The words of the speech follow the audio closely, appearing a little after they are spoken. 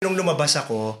Nung lumabas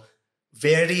ako,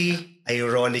 very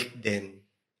ironic din,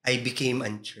 I became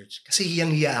unchurched. Kasi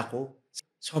hiyang-hiya ako.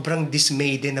 Sobrang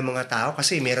dismayed din ng mga tao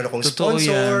kasi meron akong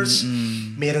sponsors,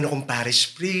 meron akong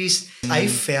parish priest. I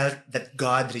felt that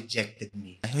God rejected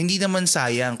me. Hindi naman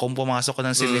sayang kung pumasok ka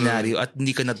ng seminaryo at hindi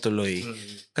ka natuloy.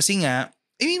 Kasi nga,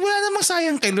 wala namang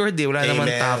sayang kay Lord eh. Wala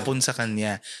namang tapon sa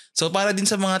Kanya. So para din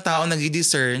sa mga tao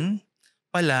nag-discern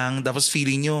pa lang, tapos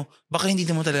feeling nyo, baka hindi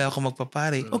naman talaga ako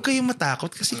magpapare. Huwag kayong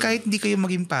matakot kasi kahit hindi kayo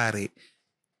maging pare,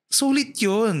 sulit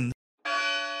yun.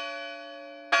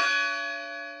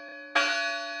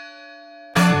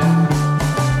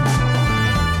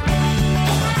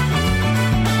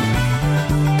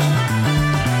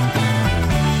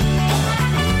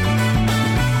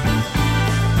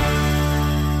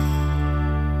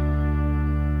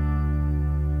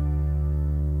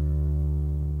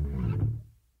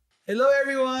 Hello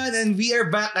everyone, and we are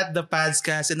back at the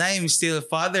PadsCast, and I am still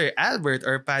Father Albert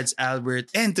or Pads Albert,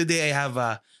 and today I have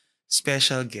a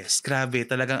special guest. Grabe,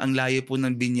 talagang ang layo po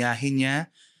ng binyahin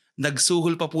niya.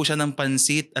 Nagsuhol pa po siya ng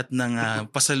pansit at ng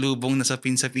pasalubong na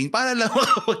sapin-sapin para lang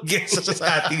makapag-guest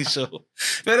sa ating show.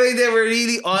 Pero hindi, we're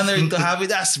really honored to have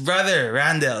with us Brother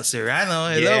Randel Serrano.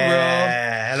 Hello, bro.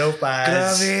 Hello,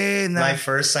 Pads. Grabe. My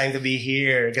first time to be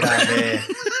here. Grabe.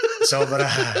 Sobra.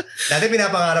 Dati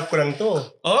pinapangarap ko lang to.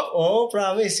 Oo,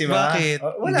 promise, diba? Bakit?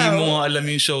 Hindi mo nga alam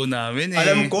yung show namin eh.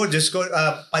 Alam ko, Diyos ko,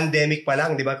 pandemic pa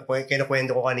lang, di ba?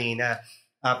 Kinukwento ko kanina.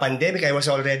 Pandemic, I was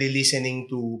already listening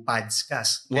to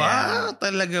PadsCast. Wow,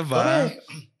 talaga ba? Correct.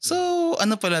 So,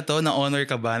 ano pala to? Na-honor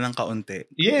ka ba ng kaunti?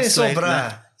 Yes,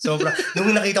 sobra. Sobra. Nung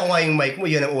nakita ko nga yung mic mo,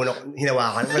 yun ang una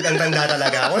hinawakan. Magandang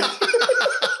talaga ako.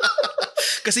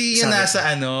 Kasi yan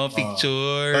nasa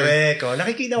picture. Correct.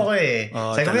 Nakikita ko eh.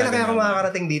 Sabi ko, kaya ako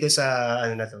makakarating dito sa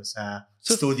sa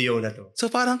studio na to. So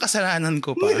parang kasalanan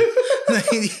ko pa.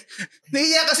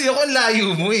 Nahiya kasi ako, ang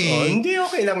layo mo eh. Hindi,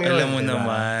 okay lang yun. Alam mo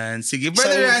naman. Sige,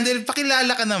 Brother Randel,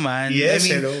 pakilala ka naman. Yes,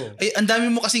 hello. Ang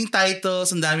dami mo kasing titles,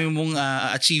 ang dami mong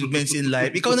achievements in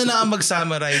life. Ikaw na lang ang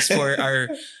mag-summarize for our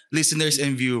listeners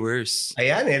and viewers.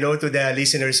 Ayan, hello to the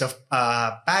listeners of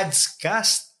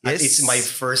PadsCast. Yes. It's my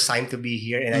first time to be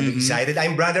here and I'm excited.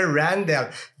 I'm Brother Randel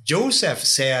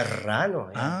Serrano.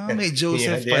 May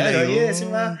Joseph pala yun. Yes,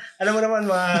 alam mo naman,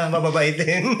 mababait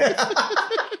din.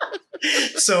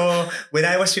 So, when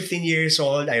I was 15 years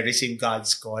old, I received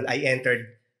God's call. I entered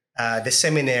the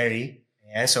seminary.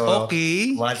 Ayan, so,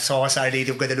 so sa Our Lady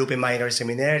of Guadalupe Minor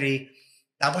Seminary.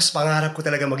 Tapos pangarap ko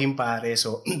talaga maging pare.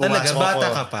 So, talaga, bata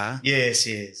ka pa? Yes.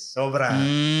 Sobra.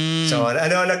 So,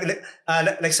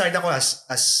 nag-start ako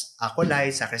as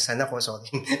acolyte, sakristan ako. So,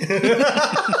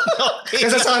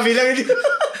 kasasabi lang.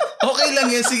 Okay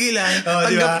lang yan, sige lang.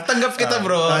 Tanggap kita,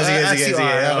 bro. Sige.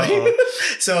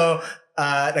 So,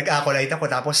 nag-acolyte ako.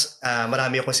 Tapos,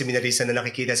 marami akong seminarista na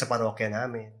nakikita sa parokya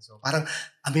namin. So, parang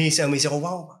amazing ako.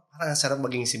 Wow, parang sarap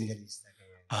maging seminarista.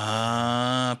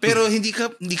 Pero hindi ka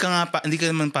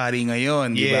naman pari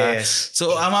ngayon, di ba? Yes.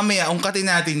 So, mamaya, ungkatin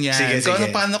natin yan.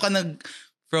 Sige. Paano ka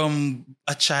from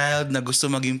a child na gusto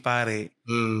maging pare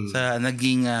sa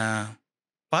naging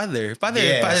father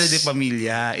de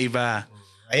pamilya, iba.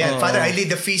 Ayan, Father, I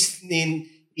lead the feast in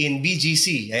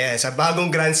BGC. Ayan, sa bagong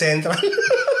Grand Central.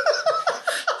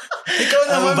 Ikaw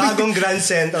naman. Ang bagong Grand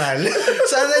Central.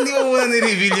 Sana hindi mo muna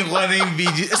ni-reveal yung kung ano yung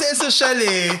BGC. Kasi social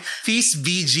eh. Feast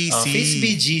BGC. Feast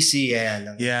BGC.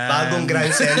 Ayan. Yan. Bagong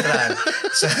Grand Central.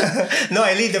 So,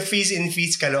 I lead the feast in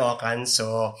Feast Caloocan.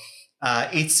 So,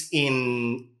 it's in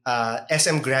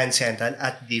SM Grand Central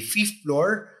at the 5th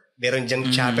floor. Meron diyang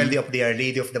chapel of the Our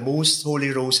Lady of the Most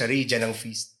Holy Rosary. Diyan ang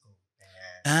feast.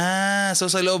 So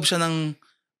sa loob siya ng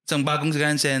isang bagong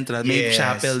Grand Central. May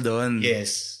chapel doon.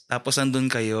 Yes. Tapos andun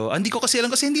kayo. Hindi ko kasi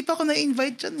alam kasi hindi pa ako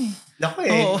na-invite dyan eh. Naku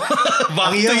eh.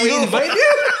 Back to you. Invite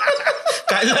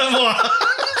Kala mo.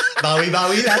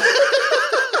 Bawi-bawi lang.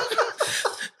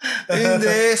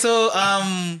 Hindi.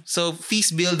 So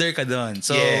feast builder ka doon.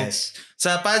 So, yes.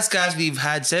 Sa PadsCast, we've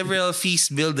had several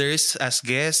feast builders as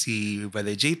guests. Si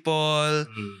Brother J. Paul,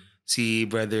 si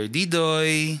Brother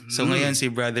Didoy. So ngayon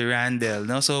si Brother Randel.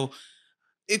 No? So,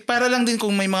 para lang din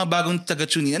kung may mga bagong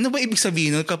taga-tune in. Ano ba ibig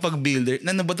sabihin nun kapag builder?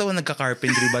 Ano ba daw,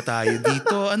 nagka-carpentry ba tayo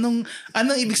dito? Anong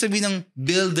ibig sabihin ng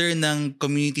builder ng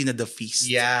community na The Feast?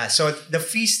 Yeah, so The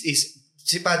Feast is,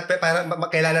 para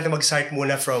kailangan natin mag-start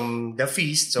muna from The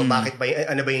Feast. So bakit ba,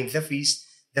 ano ba yung The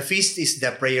Feast? The Feast is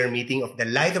the prayer meeting of the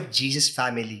Light of Jesus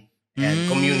family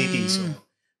and community. So,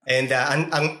 and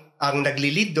ang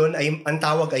nagli-lead doon ay ang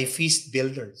tawag ay feast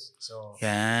builders. So,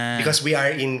 because we are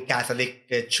in Catholic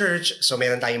church, so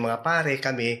meron tayong mga pare,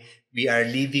 we are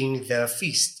leading the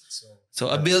feast. So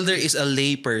a builder is a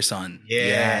lay person.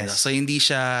 Yes. So hindi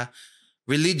siya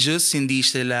religious,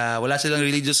 wala silang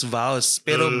religious vows,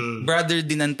 pero brother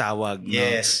din ang tawag.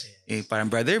 Yes. No?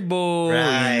 Parang Brother Bo,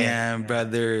 ganyan,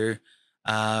 Brother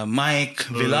Mike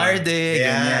Velarde,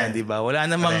 ganyan, di ba?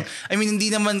 Wala namang, hindi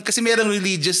naman, kasi merong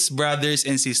religious brothers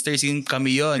and sisters, yung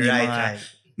kami yun, yung mga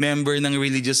member ng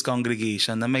religious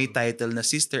congregation na may title na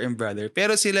sister and brother.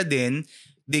 Pero sila din,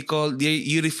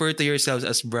 you refer to yourselves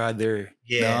as brother.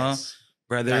 Yes. No?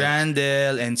 Brother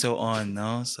Randel and so on,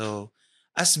 no? So,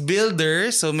 as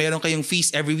builder, so meron kayong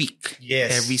feast every week.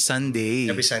 Yes. Every Sunday.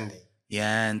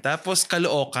 Yan. Tapos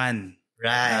Caloocan.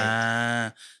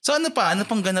 Right. So ano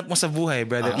pang ganap mo sa buhay,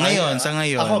 brother? Sa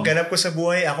ngayon. Ako, ganap ko sa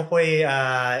buhay, ako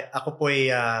po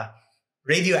ay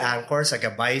radio anchor sa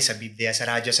gabay, sa Biblia, sa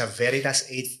radyo, sa Veritas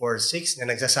 846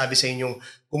 na nagsasabi sa inyong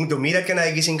kung dumilat ka na,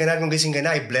 gising ka na, kung gising ka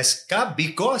na, ay blessed ka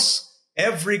because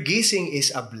every gising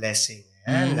is a blessing.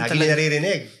 Yan, lagi niya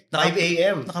naririnig. 5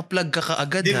 a.m. Naka-plug ka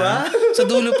kaagad, diba? Sa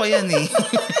dulo pa yan eh.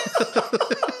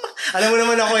 Alam mo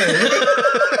naman ako eh.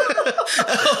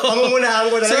 Pangungunahan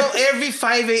ko talaga. So, every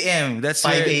 5 a.m. That's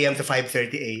 5 a.m. to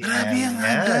 5:30 a.m. Grabe ang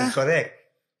aga. Correct.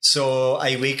 So,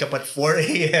 I wake up at 4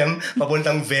 a.m.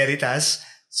 papuntang Veritas.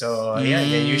 So, yan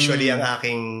usually ang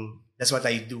aking, that's what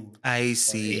I do. I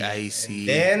see. And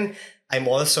then, I'm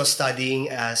also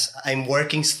studying I'm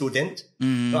working student.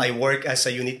 So I work as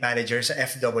a unit manager sa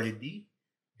FWD.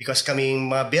 Because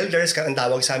kaming mga builders, ang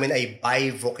tawag sa amin ay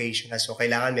by vocation. So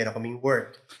kailangan meron kaming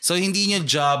work. So hindi nyo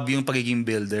job yung pagiging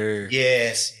builder?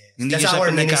 Yes. Hindi that's nyo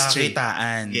our siya ministry.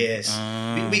 pinagkakitaan? Yes.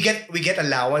 We get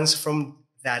allowance from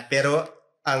that. Pero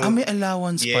may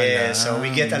allowance pala. So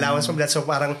we get allowance from that. So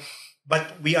parang,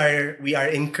 but we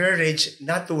are encouraged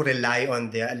not to rely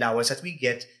on the allowance that we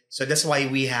get. So that's why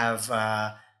we have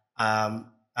a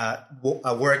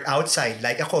work outside.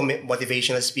 Like ako,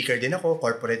 motivational speaker din ako,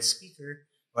 corporate speaker,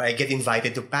 or I get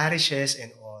invited to parishes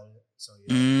and all. So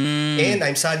and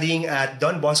I'm studying at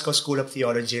Don Bosco School of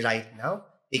Theology right now,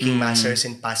 taking masters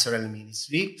in pastoral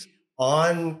ministry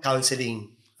on counseling,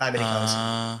 family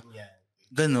counseling. Yeah.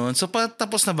 Ganon. So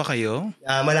tapos na ba kayo?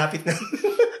 Malapit na.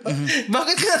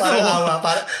 Bakit ka to?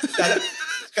 Parang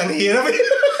ang hirap eh.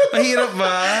 Mahirap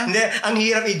ba? Hindi, ang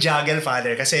hirap i-juggle,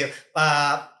 Father. Kasi,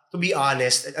 to be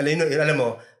honest, alam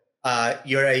mo,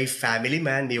 you're a family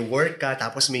man, may work ka,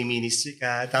 tapos may ministry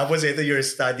ka, tapos ito you're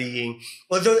studying.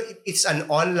 Although it's an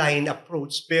online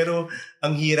approach, pero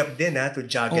ang hirap din to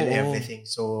juggle everything.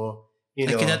 So,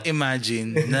 I cannot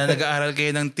imagine na nag-aaral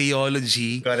kayo ng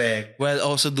theology. Correct. While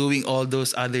also doing all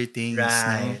those other things.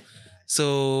 Right. No? So,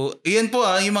 iyan po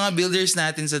yung mga builders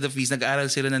natin sa The Feast,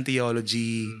 nag-aaral sila ng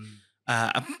theology.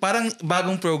 Parang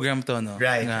bagong program to, no?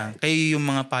 Right. Kayo yung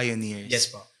mga pioneers. Yes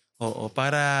po. Oo,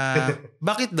 para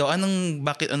bakit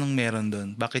anong meron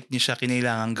doon? Bakit niyo siya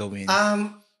kinailangan gawin?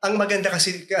 Ang maganda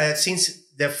kasi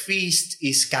since the feast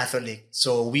is Catholic,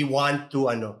 so we want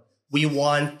to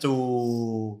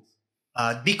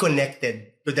be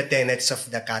connected to the tenets of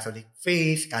the Catholic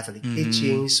faith, Catholic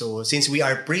teaching. So since we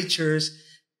are preachers,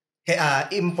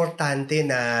 importante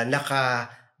na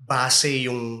nakabase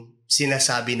yung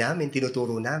sinasabi namin,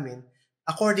 tinuturo namin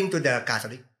according to the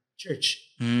Catholic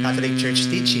Church. Catholic Church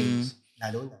teachings,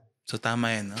 lalo na. So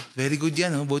tama yan, no? Very good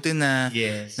yan, no? Buti na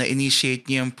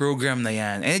na-initiate niyo yung program na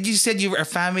yan. And you said you were a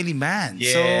family man.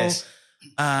 Yes. So,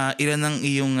 ilan ang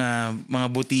iyong mga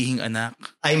butihing anak?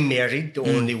 I'm married to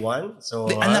only one. So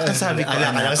anak ang sabi ko.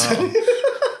 Anak.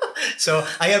 So,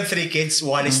 I have 3 kids.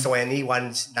 One is 20,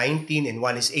 one is 19, and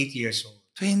one is 8 years old.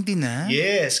 20 na?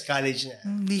 Yes, college na.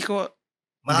 Hindi ko...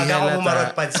 Maaga ako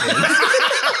bumarot, Padsin.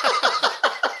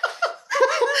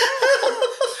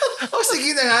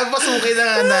 Sige na nga, pasukin na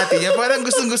nga natin yan. Parang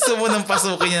gustong-gusto mo nang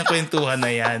pasukin yung kwentuhan na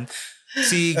yan.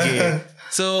 Sige.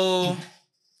 So,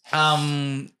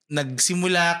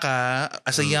 nagsimula ka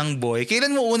as a young boy.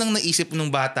 Kailan mo unang naisip nung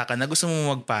bata ka na gusto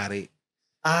mo magpare?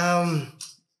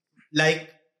 Like,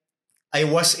 I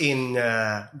was in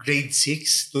grade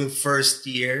 6 to first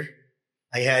year.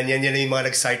 Ayan, yan yung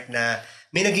mga nag-start na...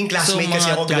 May naging classmate kasi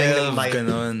ako galing ng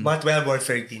mga 12 or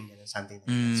 13. Something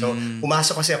like that. So,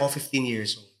 pumasok kasi ako 15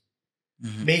 years old.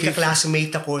 May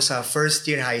ka-classmate ako sa first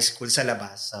year high school sa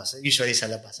labas. Usually sa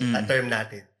labas. Term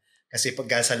natin. Kasi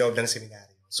pag sa loob ng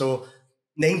seminaryo. So,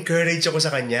 na-encourage ako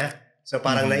sa kanya. So,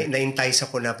 parang na-entice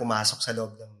ako na pumasok sa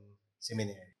loob ng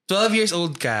seminaryo. 12 years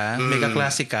old ka, may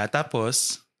kaklase ka,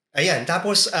 tapos... Ayan,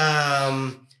 tapos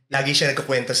lagi siya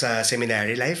nagkukwento sa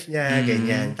seminary life niya,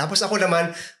 ganyan. Tapos ako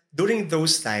naman, during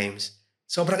those times,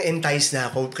 sobrang enticed na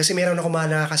ako kasi meron ako mga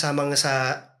nakakasamang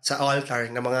sa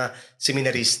altar ng mga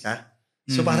seminarista.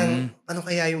 So parang, ano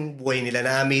kaya yung buhay nila?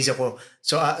 Na-amaze ako.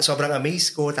 So sobrang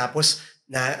amazed ko. Tapos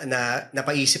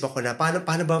napaisip ako na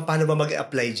paano ba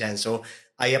mag-apply dyan? So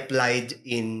I applied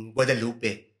in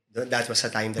Guadalupe. That was the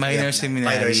time that Minor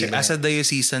seminary. As a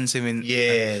diocesan seminary.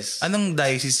 Yes. Anong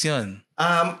diocese yun?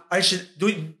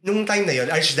 Nung time na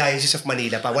yun, Archdiocese of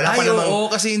Manila pa. Wala pa namang...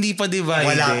 Oo, kasi hindi pa divided.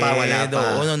 Wala pa.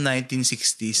 Oo, noong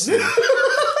 1960s.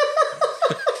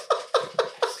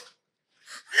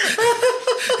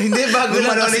 Hindi, bago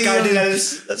lang kasi ni Cardinal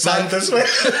Santos.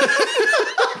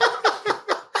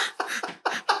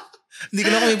 Hindi ko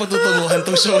na kung ipatutuguhan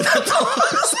tong show na to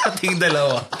sa ating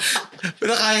dalawa.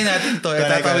 Pero kaya natin to.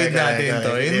 Tatawid natin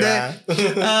to. Hindi.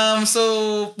 So,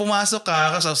 pumasok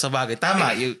ka sa bagay.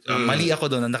 Tama. Mali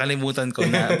ako doon. Nakalimutan ko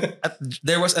na. At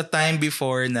there was a time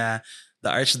before na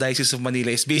the Archdiocese of Manila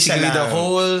is basically the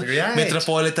whole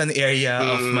metropolitan area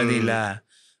of Manila.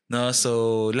 No?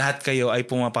 So, lahat kayo ay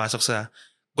pumapasok sa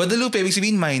Guadalupe, ibig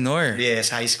sabihin minor.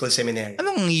 Yes, high school seminary.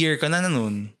 Anong year ka na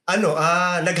nun?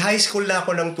 Nag-high school na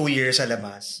ako ng 2 years sa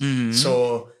labas. Mm-hmm.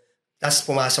 So, tas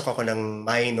pumasok ako ng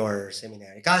minor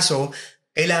seminary. Kaso,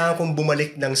 kailangan kong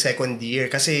bumalik ng second year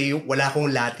kasi wala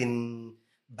akong Latin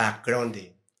background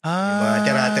eh. Yung mga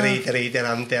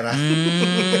teram.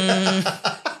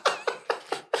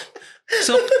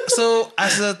 So,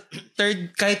 as a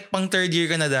kahit pang third year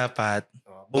ka na dapat,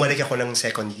 bumalik ako ng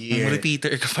second year.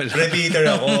 Repeater ka pala. Repeater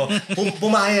ako.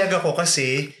 Pumayag ako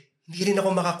kasi hindi rin ako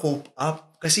makakope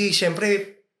up. Kasi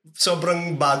syempre,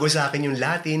 sobrang bago sa akin yung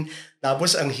Latin.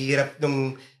 Tapos ang hirap,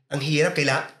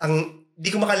 di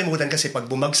ko makalimutan kasi pag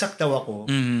bumagsak daw ako,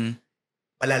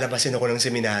 palalabasin ako ng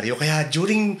seminaryo. Kaya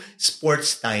during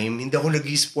sports time, hindi ako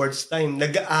nag-sports time.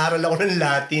 Nag-aaral ako ng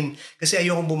Latin kasi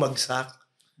ayokong bumagsak.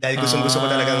 Dahil gusto ko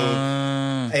talagang,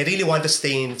 I really want to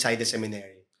stay inside the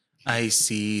seminary. I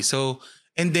see. So,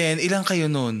 and then, ilang kayo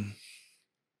nun?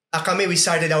 We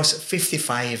started out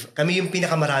 55. Kami yung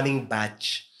pinakamaraming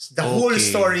batch. The whole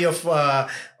story of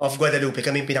Guadalupe,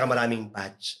 kami yung pinakamaraming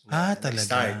batch. Talaga?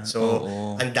 Start. So,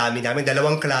 ang dami namin. 2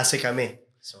 klase kami.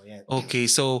 So, yan. Okay.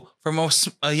 So, from a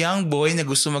young boy na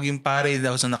gusto maging pare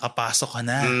daw, so nakapasok ka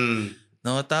na.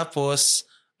 No? Tapos,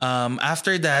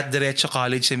 after that, diretso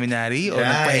college seminary o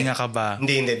nagpahinga ka ba?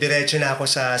 Hindi. Diretso na ako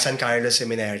sa San Carlos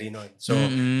Seminary noon. So,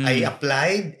 I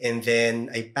applied and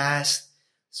then I passed.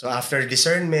 So, after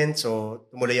discernment, so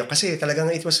tumuloy ako. Kasi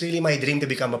talagang it was really my dream to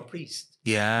become a priest.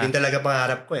 Yeah. Yun talaga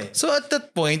pangarap ko eh. So, at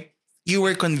that point, you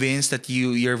were convinced that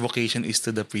your vocation is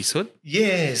to the priesthood?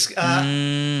 Yes.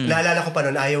 Naalala ko pa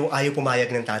noon, ayaw pumayag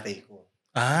ng tatay ko.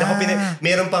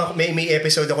 May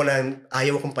episode ako na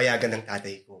ayaw akong payagan ng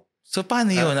tatay ko. So,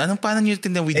 paano yun? Paano nyo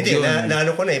tinawid yun? Hindi,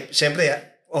 naano ko na eh. Siyempre,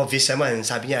 obvious naman.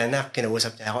 Sabi niya, anak,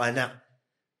 kinausap niya ako, anak,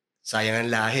 sayang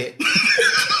ang lahi.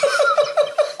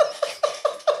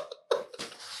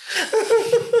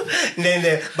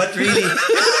 Hindi. But really,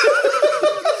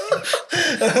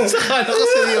 Sakala ko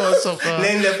seryoso ka.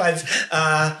 Hindi, Pads.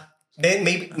 Then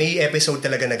may episode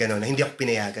talaga na gano'n na hindi ako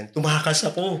pinayagan. Tumakas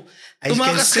ako. I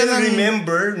can still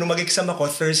remember, nung mag-exam ako,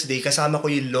 Thursday, kasama ko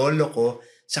yung lolo ko,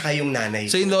 saka yung nanay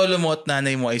ko. So yung lolo mo at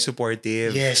nanay mo ay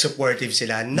supportive? Yes, supportive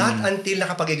sila. Not until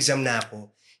nakapag-exam na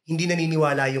ako, hindi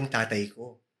naniniwala yung tatay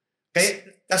ko. Kaya,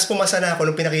 tapos pumasa na ako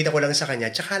nung pinakita ko lang sa kanya,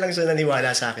 tsaka lang siya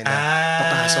naniwala sa akin na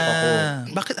papasok ako.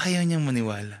 Bakit ayaw niyang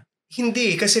maniwala?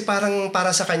 Hindi, kasi parang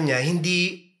para sa kanya,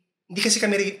 hindi kasi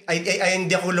kami,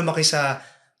 hindi ako lumaki sa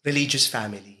religious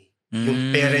family.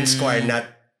 Yung parents ko are not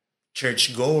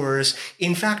churchgoers.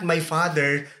 In fact, my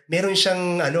father, meron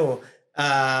siyang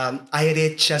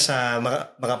irate siya sa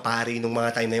mga pari nung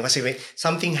mga time na yun. Kasi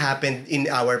something happened in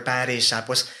our parish.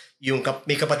 Tapos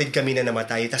may kapatid kami na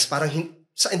namatay. Tapos parang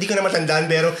hindi ko na matandaan,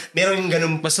 pero meron yung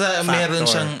ganun basta factor. Meron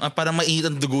siyang parang mainit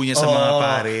ang dugo niya sa mga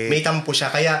pare. May tampo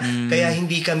siya. Kaya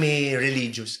hindi kami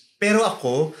religious. Pero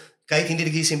ako, kahit hindi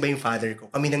nagsisimba yung father ko,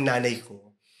 kami ng nanay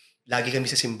ko, lagi kami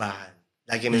sa simbahan.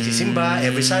 Lagi kami nagsisimba.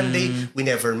 Every Sunday, we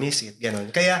never miss it. Ganon.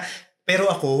 Kaya,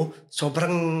 pero ako,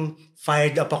 sobrang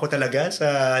fired up ako talaga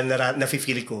sa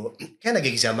na-feel ko. Kaya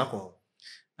nag-exam ako.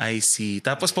 I see.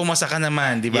 Tapos pumasa ka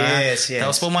naman, di ba? Yes.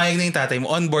 Tapos pumayag na yung tatay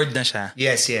mo. On board na siya.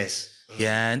 Yes.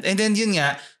 Yan. And then yun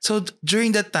nga, so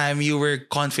during that time, you were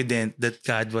confident that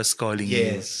God was calling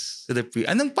you to the priest.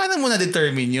 Paano mo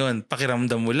na-determine yun?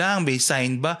 Pakiramdam mo lang? May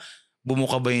sign ba?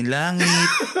 Bumuka ba yung langit?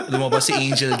 Lumabas si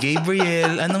Angel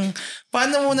Gabriel?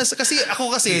 Paano mo kasi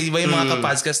di ba yung mga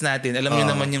PadsCast natin, alam niyo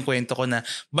naman yung kwento ko na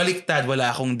baliktad, wala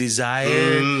akong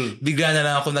desire. Bigla na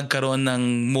lang ako nagkaroon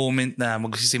ng moment na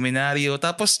magsiseminaryo.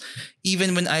 Tapos,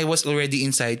 even when I was already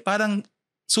inside, parang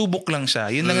subok lang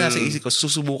siya. Yun lang nasa isip ko,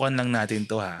 susubukan lang natin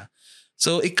to ha.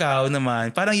 So, ikaw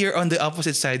naman, parang you're on the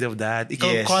opposite side of that.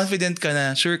 Ikaw, confident ka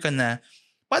na, sure ka na.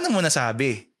 Paano mo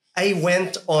nasabi? I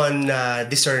went on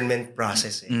discernment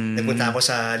process. Nagpunta ako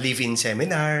sa live-in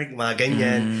seminar, mga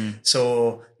ganyan.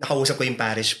 So, nakausap ko yung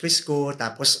parish priest ko.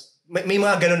 Tapos, may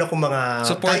mga ganun ako mga...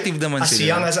 Supportive naman sila. As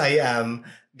young as I am,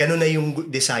 ganun na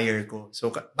yung desire ko.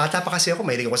 So, bata pa kasi ako,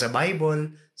 mahilig ako sa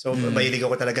Bible. So, mahilig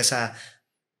ako talaga sa...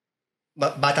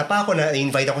 Bata pa ako,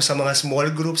 na-invite ako sa mga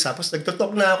small groups, tapos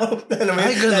nagtutok na ako.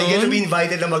 Ay, ganun? I get to be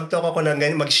invited na mag-talk ako ng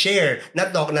ganyan, mag-share.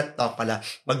 Not talk pala.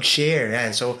 Mag-share.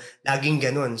 Yan. So, laging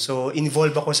ganun. So,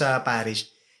 involved ako sa parish.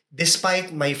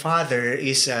 Despite my father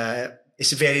is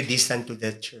very distant to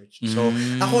that church. So,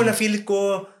 ako na-feel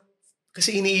ko,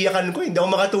 kasi iniiyakan ko, hindi ako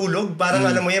makatulog. Parang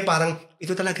alam mo yan, parang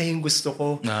ito talaga yung gusto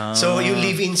ko. So, yung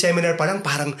live-in seminar parang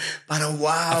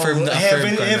wow.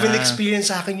 Heaven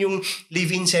experience sa akin yung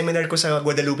live-in seminar ko sa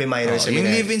Guadalupe Minor Seminary. Yung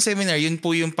live-in seminar, yun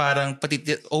po yung parang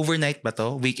overnight ba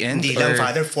to? Weekend? Hindi lang,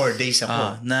 Father. 4 days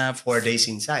ako. 4 days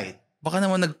inside. Baka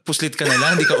naman nagpuslit ka na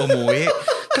lang, hindi ka umuwi.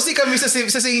 Kasi kami sa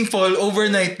St. Paul,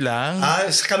 overnight lang.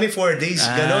 Kami 4 days.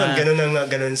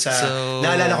 Ganon sa... So,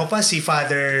 naalala ko pa si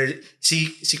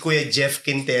Kuya Jeff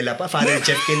Quintela pa. Father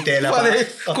Jeff Quintela pa.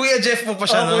 Kuya Jeff po pa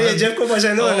siya. Kuya Jeff ko pa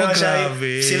siya noon.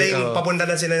 Grabe. Sila yung papunta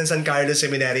na sila ng San Carlos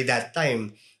Seminary that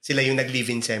time. Sila yung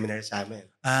nag-live-in seminar sa amin.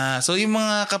 So yung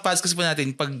mga PadsCast po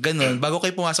natin, pag ganon, bago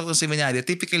kayo pumasok ng seminary,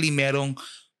 typically merong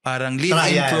parang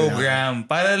live-in program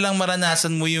para lang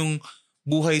maranasan mo yung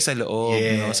buhay sa loob.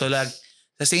 Yes. No? So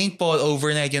sa St. Paul,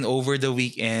 overnight yun, over the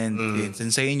weekend. And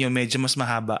sa inyo, medyo mas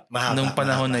mahaba nung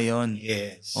panahon na yon.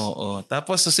 Yes. Oo.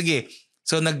 Tapos, sige.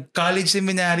 So, nag-college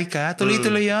seminary ka.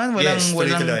 Tuloy-tuloy yan? Walang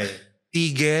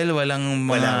tigil, walang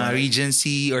mga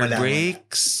regency or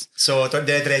breaks? So,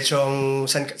 dire-diretsong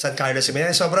San Carlos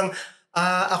Seminary. Sobrang,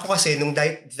 ako kasi, nung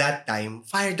that time,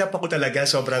 fired up ako talaga.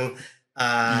 Sobrang,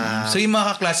 So, yung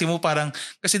mga kaklase mo, parang,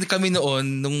 kasi kami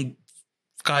noon, nung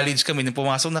college kami, nung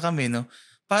pumasok na kami, no,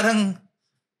 parang,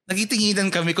 nagitinginan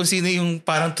kami kung sino yung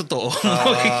parang totoo.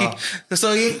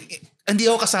 So, hindi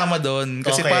ako kasama doon.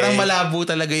 Kasi parang malabo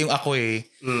talaga yung ako eh.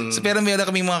 So, pero meron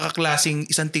kaming mga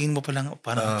kaklasing, isang tingin mo pa lang,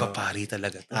 parang papari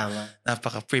talaga.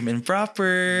 Napaka-prim and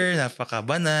proper,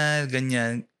 napaka-banal,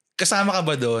 ganyan. Kasama ka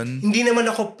ba doon? Hindi naman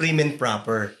ako prim and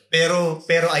proper. Pero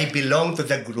I belong to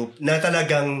the group na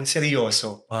talagang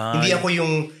seryoso. Hindi ako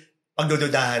yung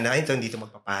pagdududahan na ito, hindi ito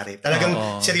magpapare.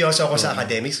 Talagang seryoso ako sa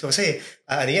academics ko. Kasi,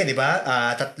 di ba?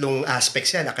 3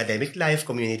 aspects yan. Academic life,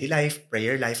 community life,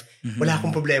 prayer life. Wala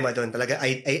akong problema doon. Talaga,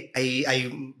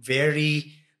 I'm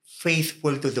very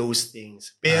faithful to those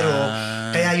things. Pero,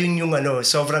 kaya yun yung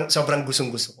sobrang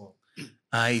gustong-gusto ko.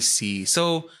 I see.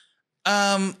 So,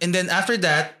 and then after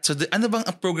that, so ano bang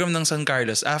ang program ng San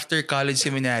Carlos? After college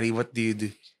seminary, what do you do?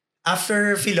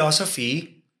 After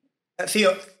philosophy,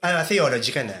 theology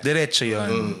ka na. Diretso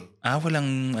yun.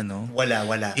 Walang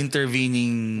Wala.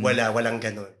 Intervening. Walang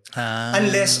ganun.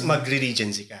 Unless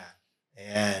mag-regency ka.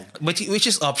 Ayan. Which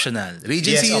is optional.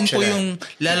 Regency yun po yung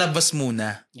lalabas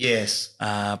muna. Yes.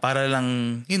 Para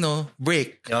lang,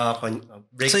 break.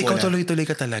 Break so, ikaw muna. Tuloy-tuloy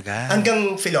ka talaga.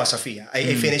 Hanggang philosophy.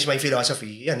 I finished my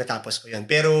philosophy. Yan, natapos ko yan.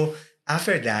 Pero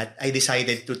after that, I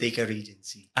decided to take a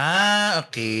regency.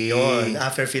 Okay. Yun,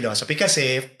 after philosophy.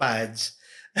 Kasi, Pads,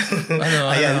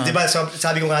 ayan, di ba? So,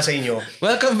 sabi ko nga sa inyo.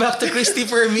 Welcome back to Christy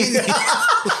Fermin.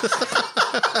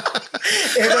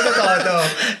 Ito totoo to.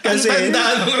 Kasi, ang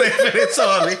tanda ng reference,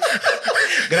 sorry.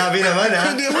 Grabe naman,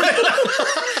 ha?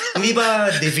 Hindi ba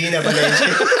divina ba na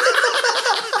yun?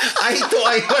 Ay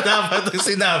pa dapat yung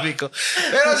sinabi ko.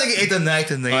 Pero sige, ito na.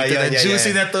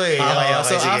 Juicy na to eh. Okay,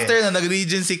 so sige. after na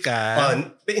nag-regency ka.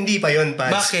 Hindi pa yun,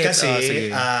 Pads. Bakit? Kasi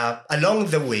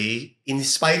along the way, in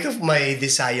spite of my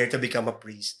desire to become a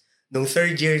priest, nung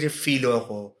 3rd year philo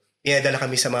ako, pinadala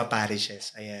kami sa mga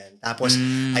parishes. Ayan. Tapos,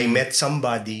 I met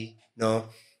somebody,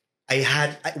 no?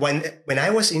 When I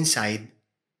was inside,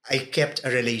 I kept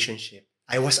a relationship.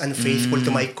 I was unfaithful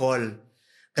to my call.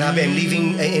 Grabe, I'm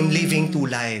living 2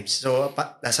 lives. So,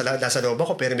 nasa loob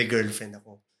ako, pero may girlfriend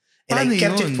ako. And I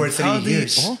kept it for 3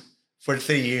 years. For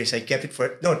 3 years. I kept it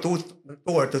for, 2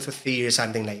 or 3 years,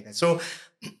 something like that. So,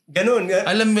 ganun.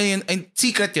 Alam mo yun,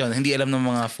 secret yun. Hindi alam ng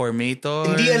mga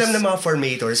formators. Hindi alam ng mga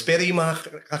formators, pero yung mga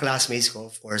classmates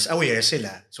ko, of course, aware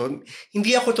sila. So,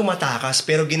 hindi ako tumatakas,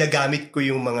 pero ginagamit ko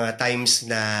yung mga times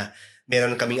na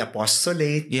meron kaming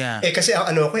apostolate. Yeah. Kasi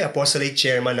apostolate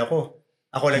chairman ako.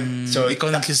 So, ikaw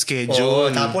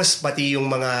nag-schedule. Tapos, pati yung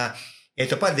mga,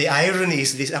 ito pa, the irony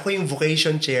is this, ako yung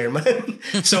vocation chairman.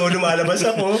 So, lumalabas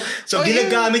ako. So,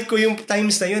 ginagamit ko yung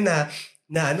times na yun na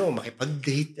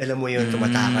makipag-date, alam mo yun,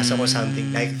 tumatakas ako,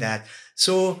 something like that.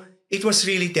 So, it was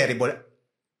really terrible.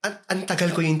 Ang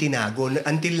tagal ko yung tinago.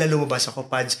 Until na lumabas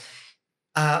ako, Pads,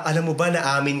 alam mo ba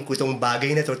na amin ko itong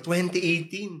bagay na to,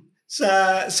 2018.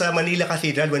 sa Manila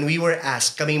Cathedral, when we were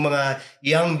asked, kaming mga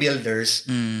young builders,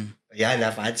 yan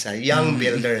na, Pads, young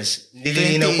builders,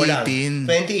 nililinaw ko lang,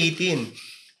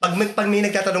 2018. Pag may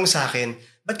nagtatanong sa akin,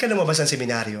 ba't ka lumabas ng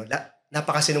seminaryo?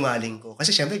 Napakasinungaling ko.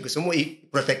 Kasi syempre, gusto mo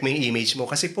i-protect mo yung image mo.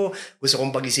 Kasi po, gusto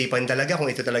kong pag-isipan talaga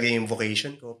kung ito talaga yung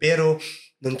vocation ko. Pero,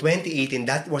 noong 2018,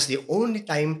 that was the only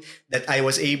time that I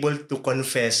was able to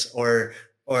confess or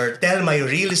tell my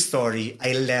real story.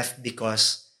 I left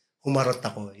because humarot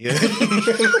ako. Yun.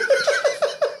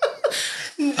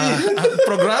 Ang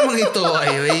programang ito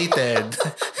ay rated.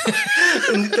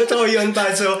 Totoo yun, pa.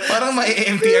 So, parang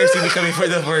ma-MTRCB kami for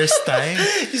the first time.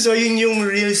 So, yun yung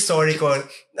real story ko.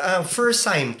 First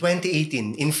time,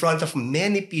 2018, in front of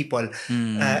many people.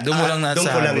 Doon mo lang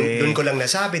nasabi. Doon ko lang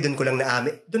nasabi,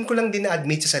 doon ko lang din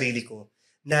na-admit sa sarili ko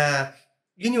na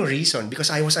yun yung reason. Because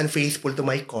I was unfaithful to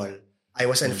my call. I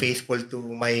was unfaithful to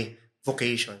my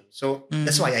vocation. So,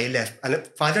 that's why I left.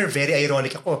 Father, very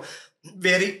ironic ako.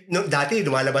 Dati,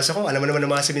 lumalabas ako, alam mo naman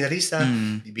ng mga seminarista,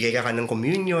 bibigay ka ng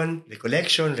communion,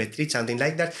 recollection, retreat, something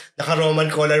like that. Naka-Roman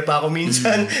collar pa ako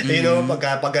minsan. You know,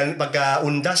 pagka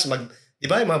undas, di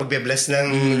ba, magbe-bless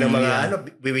ng mga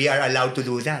we are allowed to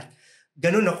do that.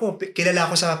 Ganun ako. Kilala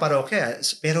ako sa parokya.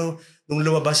 Pero, nung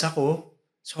lumabas ako,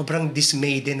 sobrang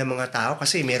dismayed din ng mga tao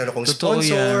kasi meron akong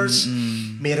sponsors,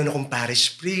 meron akong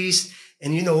parish priest,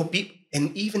 and you know,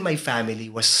 and even my family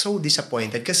was so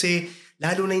disappointed kasi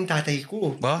lalo na yung tatay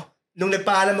ko. Ba? Nung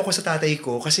nagpaalam ako sa tatay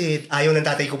ko, kasi ayaw ng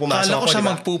tatay ko pumasok ako. Kala ko siya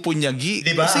diba? Magpupunyagi.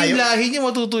 Diba? Kasi yung lahi niya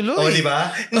matutuloy. Oo, diba?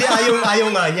 Hindi,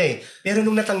 ayaw nga niya eh. Pero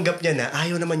nung natanggap niya na,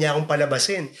 ayaw naman niya akong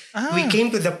palabasin. We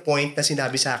came to the point na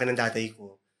sinabi sa akin ng tatay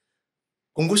ko,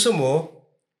 kung gusto mo,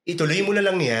 ituloy mo na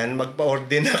lang yan,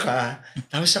 magpa-order na ka.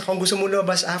 Tapos kung gusto mo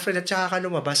lumabas after that, tsaka ka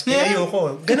lumabas. Kaya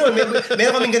ayoko. Ganun,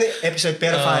 meron kaming ganun episode.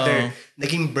 Pero Father,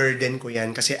 naging burden ko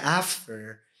yan. Kasi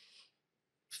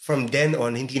from then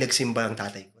on, hindi nagsimba ang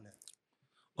tatay ko na.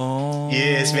 Oh.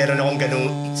 Yes, meron akong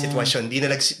ganung sitwasyon. Di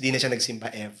na siya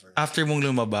nagsimba ever. After mong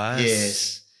lumabas?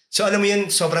 Yes. So alam mo yun,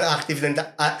 sobrang active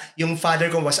yung father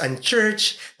ko was on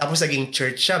church, tapos naging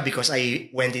church siya because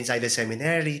I went inside the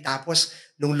seminary. Tapos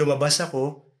nung lumabas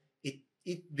ako,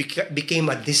 it became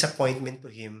a disappointment to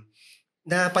him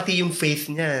na pati yung faith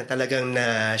niya talagang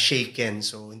na-shaken.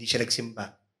 So hindi siya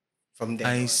nagsimba from then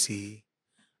on. I see.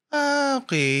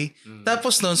 Okay.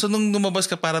 Tapos nun, so nung lumabas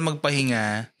ka para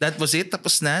magpahinga, that was it?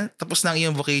 Tapos na ang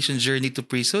iyong vocation journey to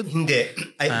priesthood? Hindi.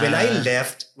 When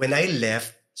I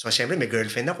left, so syempre may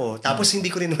girlfriend ako. Tapos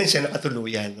hindi ko rin naman siya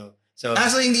nakatuluyan. No? So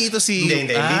hindi ito si...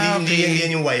 Hindi. Hindi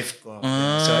yan yung wife ko.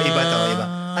 So iba to, iba.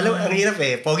 Alam, ang hirap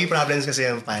eh. Pogi problems kasi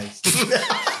yung fans.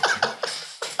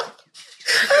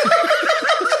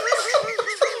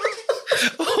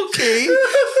 Okay.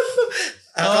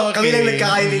 Kami lang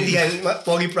nagkakaintindihan.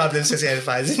 Pogi problems kasi yung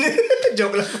fans.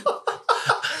 Joke lang po.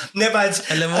 Pads.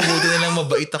 Alam mo, buti na lang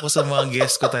mabait ako sa mga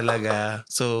guests ko talaga.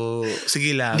 So,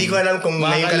 sige lang. Hindi ko alam kung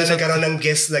ngayon ka lang nagkaroon ng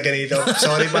guest na ganito.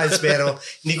 Sorry, Pads, pero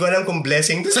hindi ko alam kung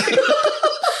blessing to sa'yo.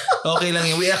 Okay lang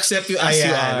yun. We accept you as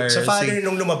you are. So, Father,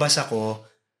 nung lumabas ako,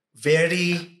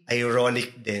 very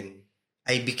ironic din,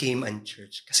 I became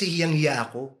unchurched. Kasi hiyang-hiya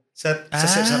ako.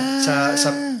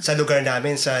 Sa lugar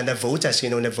namin, sa Navotas.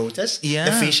 You know Navotas? Yeah.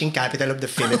 The fishing capital of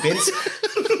the Philippines.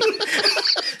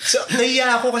 So,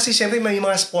 nahiya ako kasi syempre may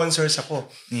mga sponsors ako.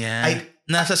 Yeah.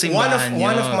 Nasa simbahan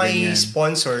One of my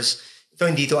sponsors, ito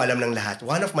hindi to alam ng lahat.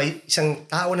 Isang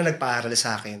tao na nagpaaral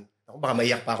sa akin. Baka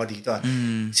maiyak pa ako dito.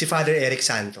 Si Father Eric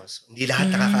Santos. Hindi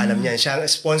lahat nakakaalam niyan. Siya ang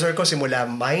sponsor ko simula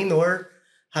minor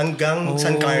hanggang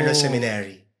San Carlos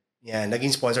Seminary. Yan,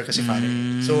 naging sponsor ko si Father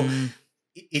Eric. So,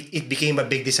 it became a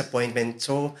big disappointment.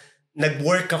 So,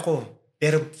 nag-work ako.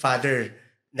 Pero Father,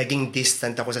 naging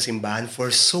distant ako sa simbahan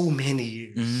for so many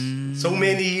years. So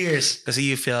many years.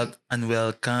 Kasi you felt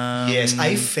unwelcome. Yes,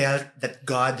 I felt that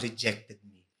God rejected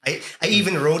me. I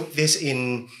even wrote this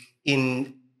in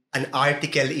an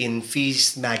article in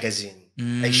Feast magazine.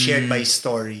 I shared my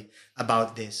story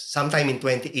about this. Sometime in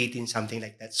 2018, something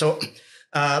like that. So,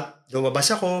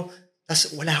 lumabas ako,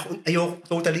 tas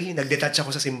totally, nag-detach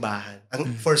ako sa simbahan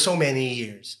for so many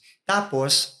years.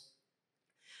 Tapos,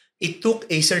 it took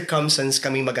a circumstance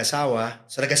kaming mag-asawa.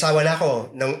 So, nag-asawa na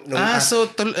ako.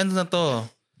 Ano na to?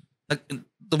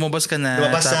 Tumabas ka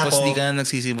na, tapos di ka na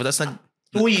nagsisimba. Tapos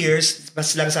 2 years,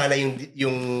 mas lang sana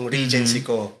yung regency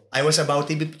ko. I was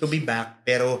about to be back,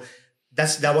 pero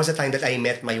that was the time that I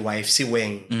met my wife, si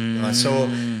Weng.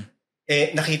 So,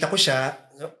 nakita ko siya,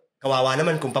 kawawa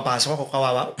naman kung papasok ako,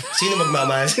 kawawa. Sino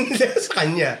magmamahal sa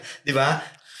kanya? Di ba?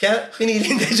 Kaya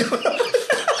pinili na joke.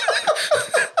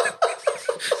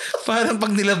 Parang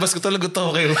pag nilabas ko talaga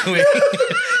to kay Uwe.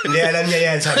 Hindi, alam niya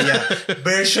yan. Sabi niya,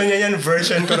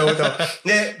 version ko raw to.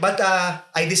 But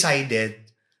I decided,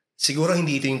 siguro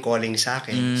hindi ito yung calling sa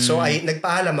akin. So,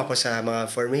 nagpaalam ako sa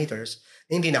mga formators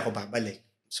na hindi na ako babalik.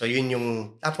 So, yun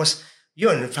yung, tapos,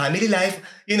 yun, family life,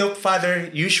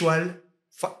 father, usual,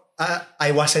 I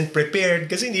wasn't prepared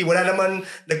kasi wala naman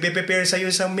nagpe-prepare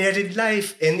sa'yo sa married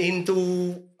life and into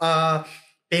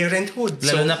parenthood.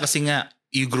 Lalo na kasi nga,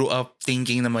 you grew up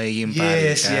thinking na magiging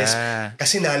pari ka. Yes.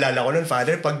 Kasi naalala ko nun,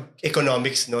 Father, pag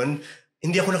economics nun,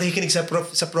 hindi ako nakikinig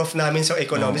sa prof namin sa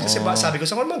economics kasi sabi ko,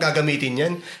 saan ko naman gagamitin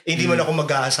yan? Hindi man ako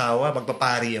mag-aasawa,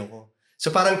 magpapari ako.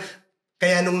 So parang,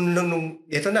 kaya nung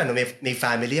ito na, may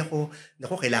family ako,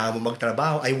 kailangan mo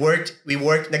magtrabaho. We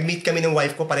worked, nag-meet kami ng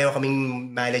wife ko, pareho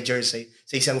kaming manager sa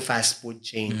isang fast food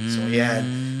chain. So, yan.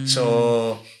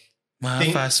 So,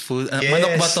 fast food? Yes,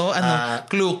 manok ba to?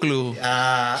 Clue.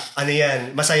 Ano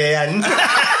yan? Masaya yan.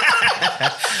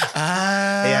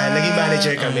 Ayan, naging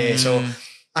manager kami. So,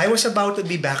 I was about to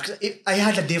be back. I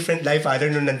had a different life, Father.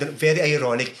 Very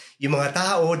ironic. Yung mga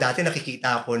tao, dati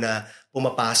nakikita ako na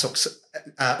pumapasok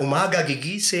umaga,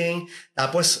 gigising,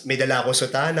 tapos may dala akong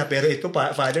sutana. Pero ito,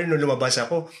 Father, nung lumabas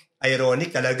ako,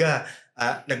 ironic talaga.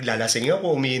 Naglalasing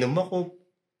ako, umiinom ako.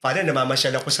 Father,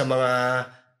 namamasyal ako sa mga,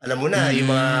 alam mo na, yung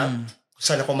mga,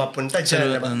 saan ako mapunta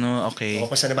dyan. Okay. O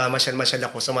kung saan namamasyal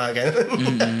ako sa mga ganun.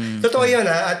 Totoo yun,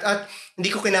 at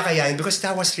hindi ko kinakayanin because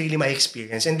that was really my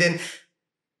experience. And then,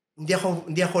 hindi ako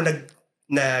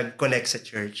nag-connect sa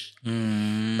church.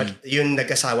 But yun,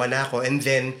 nag-asawa na ako. And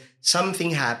then,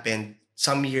 something happened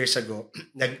some years ago.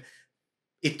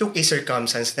 It took a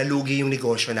circumstance na lugi yung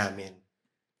negosyo namin.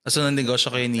 So,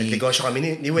 nag-negosyo kayo ni... Nag-negosyo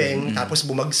kami ni Weng, tapos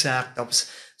bumagsak, tapos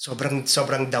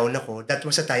sobrang down ako. That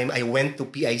was the time I went to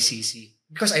PICC.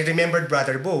 Because I remembered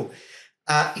Brother Bo.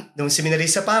 Nung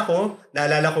seminarista pa ako,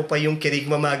 naalala ko pa yung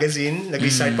Kirigma magazine.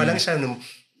 Nag-restart pa lang siya.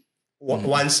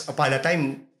 Once upon a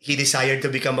time, he desired to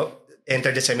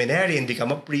enter the seminary and become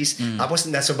a priest. Tapos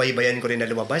nasubaybayan ko rin na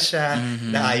lumabas siya,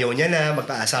 na ayaw niya na,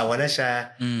 magpaasawa na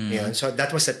siya. Yun. So that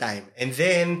was the time. And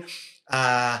then,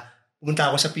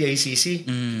 pumunta ako sa PICC.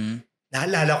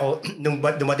 Naalala ko, nung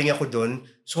dumating ako doon,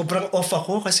 sobrang off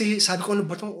ako kasi sabi ko, ano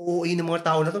ba itong uuwi ng mga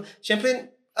tao na to?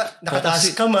 Siyempre,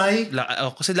 nakataas kamay.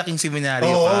 Kasi laking seminaryo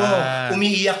ka.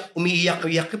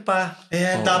 Umiiyak pa.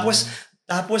 Ayan, tapos,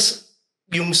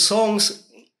 yung songs,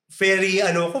 very,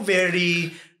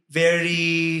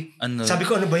 sabi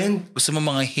ko, ano ba yan? Gusto mo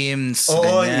mga hymns?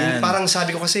 Oo, parang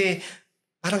sabi ko kasi,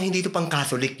 parang hindi ito pang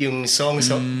Catholic yung song.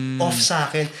 So, off sa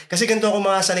akin. Kasi ganito ako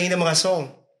mga sanay ng mga song.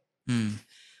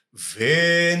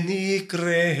 Veni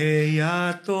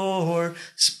Creator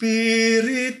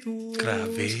Spiritus.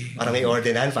 Grabe. Parang may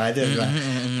ordenan, Father.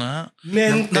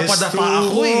 Mentes napadapa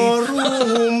ako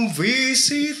tuorum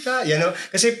visita.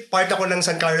 Kasi part ako ng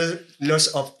San Carlos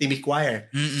Optimi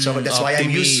Choir. So that's why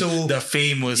I'm used to... The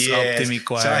famous Optimi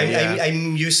Choir. So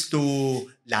I'm used to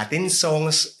Latin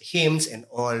songs, hymns, and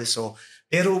all. So,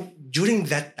 pero during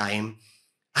that time,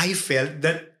 I felt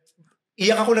that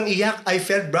iyak ako ng iyak. I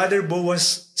felt Brother Bo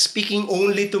was speaking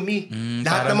only to me.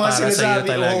 Lahat ng mga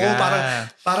sinasabi.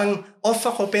 Parang off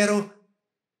ako pero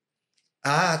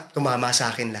tumama sa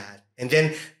akin lahat. And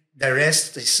then the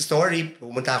rest is story.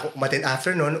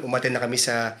 Umaten na kami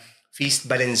sa Feast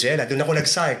Valenzuela. Doon ako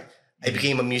nag-start. I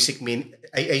became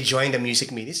I joined the music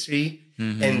ministry.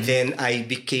 And then I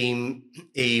became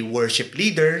a worship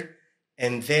leader.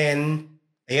 And then,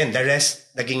 the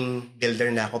rest, naging builder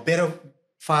na ako. Pero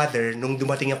Father, nung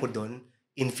dumating ako doon,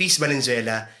 in Feast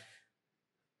Valenzuela,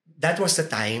 that was the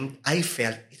time I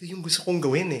felt, ito yung gusto kong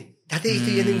gawin eh. Dati ito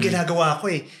yan yung ginagawa ko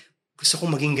eh. Gusto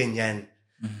kong maging ganyan.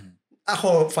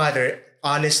 Ako, Father,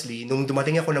 honestly, nung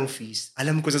dumating ako ng Feast,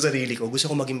 alam ko sa sarili ko, gusto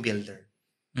kong maging builder.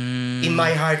 In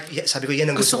my heart, sabi ko, yan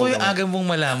ang gusto kong gawin. Gusto ko yung aga mong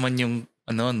malaman yung,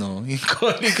 yung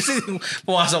calling. Kasi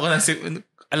pumasok ko ng,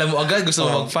 alam mo agad, gusto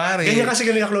mo magpare. Ganyan kasi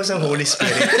ganyan ka-close ang Holy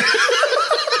Spirit.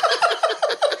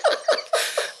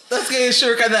 Tapos kayo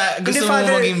sure ka na gusto mo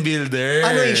maging builder?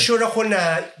 Sure ako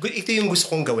na ito yung gusto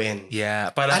kong gawin.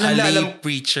 Yeah, parang lay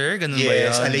preacher, ganun ba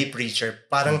yun? Yes, a lay preacher.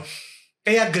 Parang,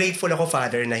 kaya grateful ako,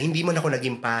 Father, na hindi man ako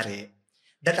naging pare,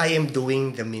 that I am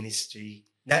doing the ministry.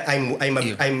 That I'm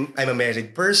a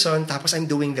married person, tapos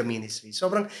I'm doing the ministry.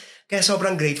 Kaya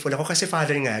sobrang grateful ako kasi,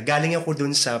 Father nga, galing ako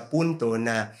dun sa punto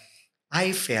na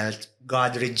I felt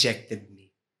God rejected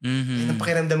me. Yan ang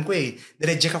pakiramdam ko eh.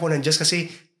 Nireject ako ng Diyos kasi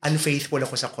unfaithful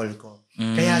ako sa call ko.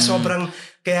 Kaya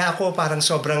ako parang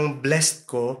sobrang blessed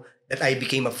ko that I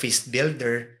became a feast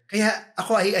builder. Kaya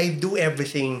ako, I do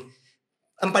everything.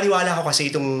 Ang paniwala ko kasi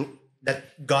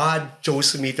that God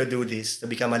chose me to do this,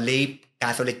 to become a lay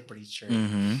Catholic preacher.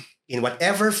 in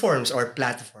whatever forms or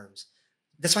platforms.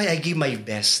 That's why I give my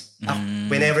best.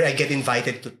 Whenever I get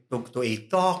invited to a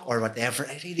talk or whatever,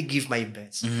 I really give my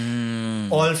best.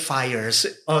 All fires.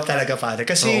 Talaga, Father.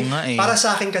 Kasi para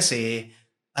sa akin kasi,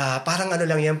 parang ano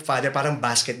lang yan, Father, parang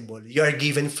basketball. You are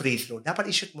given free throw. Dapat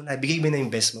i-shoot mo na, bigay mo na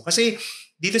yung best mo. Kasi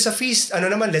dito sa feast,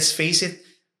 let's face it,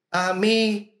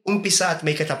 may umpisa at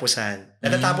may katapusan.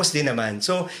 Natatapos din naman.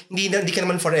 So, hindi ka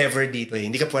naman forever dito eh.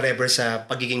 Hindi ka forever sa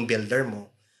pagiging builder mo.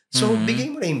 So,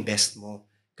 bigay mo na yung best mo.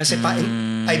 Kasi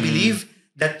I believe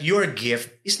that your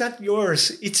gift is not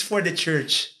yours. It's for the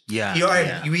church. We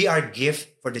are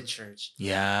gift for the church.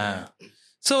 Yeah.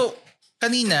 So,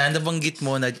 kanina, nabanggit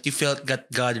mo na you felt that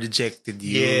God rejected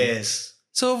you. Yes.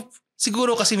 So,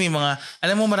 siguro kasi may mga,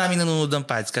 alam mo maraming nanonood ng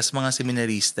PadsCast, mga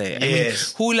seminarista eh. I mean,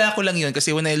 hula ko lang yun kasi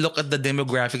when I look at the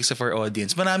demographics of our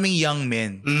audience, maraming young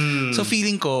men. So,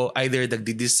 feeling ko, either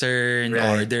nagdi-discern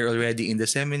or they're already in the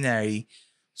seminary.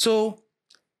 So,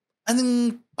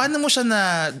 paano mo siya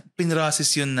na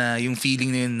pinrocess yun na, yung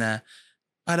feeling na yun na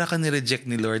para ka ni-reject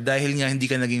ni Lord dahil nga hindi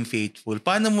ka naging faithful?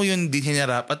 Paano mo yun din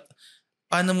hinarap at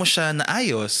paano mo siya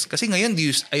naayos? Kasi ngayon,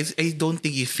 I don't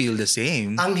think you feel the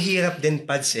same. Ang hirap din,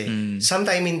 Pads eh.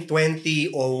 Sometime in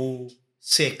 2006,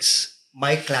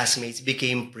 my classmates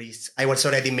became priests. I was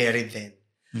already married then.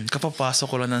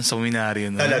 Kapapasok ko lang ng seminaryo.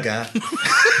 No? Talaga?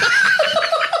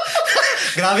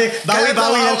 Grabe,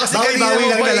 bawi-bawi lang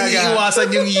talaga.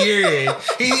 Iiwasan yung year eh.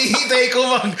 Hinihintay ko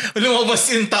lumabas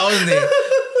yung taon eh.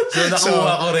 So,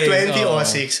 nakuha ko rin.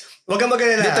 2006. Huwag kang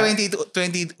mag-alala.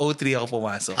 2003 ako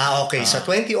pumasok. Okay. So,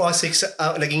 2006,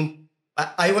 naging,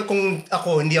 kung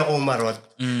ako, hindi ako umarot.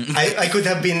 I could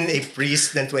have been a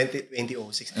priest ng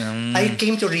 2006. I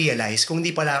came to realize, kung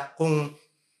di pala ako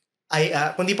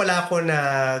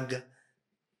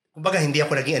kumbaga, hindi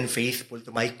ako naging unfaithful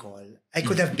to my call, I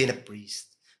could have been a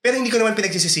priest. Pero hindi ko naman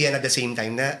pinagsisisihan at the same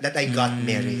time that I got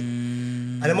married.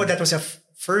 Alam mo, that was the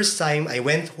first time I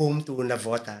went home to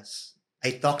Navotas.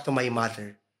 I talked to my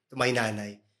mother, to my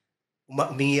nanay.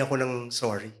 Humingi ako ng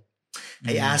sorry.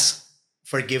 I asked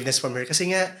forgiveness from her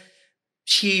kasi nga,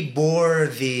 she bore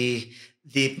the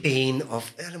pain of,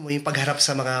 alam mo, yung pagharap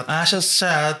sa mga...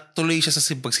 tuloy siya sa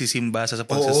pagsisimba, sa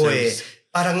pagsaservice.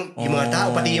 Parang yung mga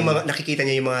tao, pati yung mga, nakikita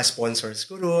niya yung mga sponsors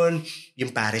ko ron,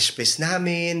 yung parish priest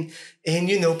namin. And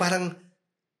parang,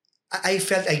 I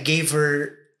felt I gave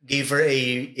her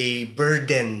a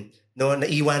burden, no?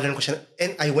 Naiwanan ko siya.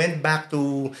 And I went back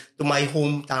to my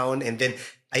hometown and then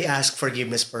I asked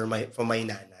forgiveness for my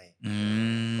nanay.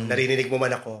 Narinig mo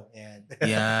man ako. Yan.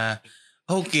 Yeah.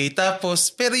 Okay,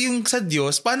 tapos, pero yung sa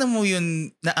Diyos, paano mo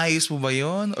yun, naayos mo ba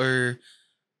yun? Or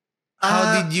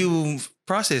how did you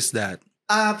process that?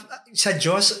 Sa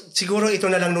Diyos, siguro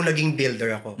ito na lang nung naging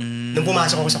builder ako. Nung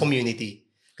pumasok ako sa community.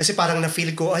 Kasi parang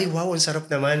na-feel ko, ay wow, ang sarap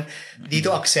naman.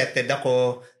 Dito accepted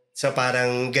ako. So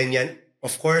parang ganyan.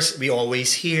 Of course, we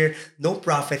always hear, no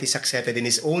prophet is accepted in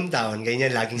his own town.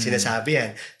 Ganyan, laging sinasabi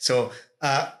yan. So,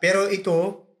 pero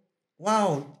ito,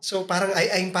 wow. So parang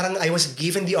I was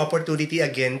given the opportunity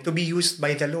again to be used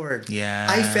by the Lord.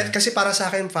 Yeah. I felt, kasi para sa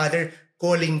akin, Father,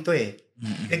 calling to eh.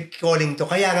 Calling to.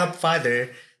 Kaya nga, Father,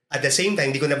 at the same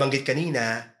time, hindi ko nabanggit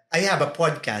kanina, I have a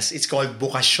podcast. It's called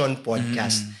Vocation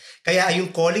Podcast. Kaya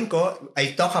yung calling ko,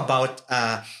 I talk about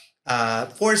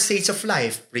 4 states of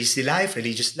life. Priestly life,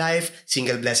 religious life,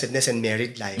 single blessedness, and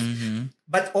married life.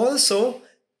 But also,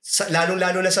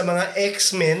 lalong-lalo na sa mga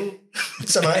ex-men,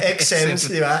 sa mga ex-sems,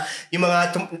 di ba? Yung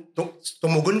mga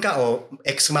tumugon ka o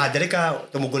ex-madre ka,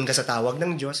 tumugon ka sa tawag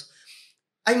ng Diyos.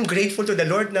 I'm grateful to the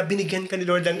Lord na binigyan ka ni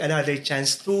Lord ng another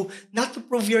chance to not to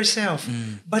prove yourself,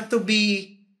 but to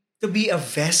be a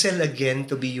vessel again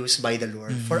to be used by the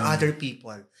Lord for other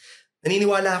people.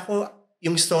 Naniniwala ako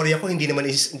yung story ako hindi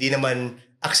naman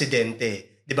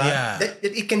aksidente, 'di ba? Yeah. That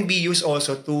it can be used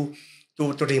also to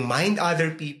remind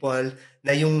other people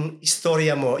na yung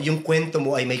istorya mo, yung kwento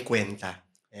mo ay may kwenta.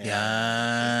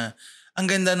 Yeah. Ang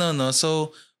ganda no.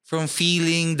 So from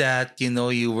feeling that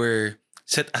you were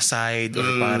set aside or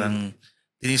parang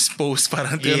dinisposed,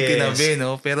 parang tinabi,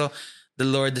 no? Pero the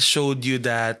Lord showed you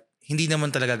that hindi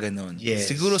naman talaga ganun.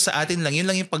 Yes. Siguro sa atin lang, yun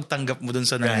lang yung pagtanggap mo dun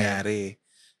sa nangyari.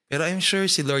 Pero I'm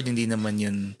sure si Lord hindi naman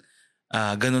yun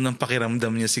ganun ang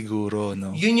pakiramdam niya siguro,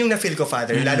 no? Yun yung na-feel ko,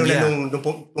 Father. Lalo na nung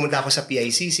pumunta ako sa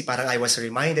PICC, parang I was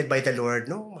reminded by the Lord,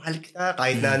 no, mahal kita.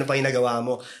 Kahit na ano pa yung nagawa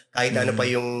mo, kahit na ano pa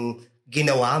yung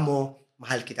ginawa mo,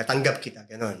 mahal kita, tanggap kita,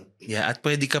 ganun. Yeah, at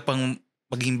pwede ka pang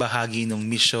maging bahagi ng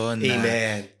mission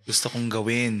na gusto kong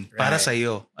gawin para sa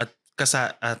iyo at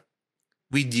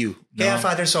with you. No? Kaya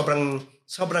Father,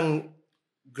 sobrang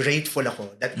grateful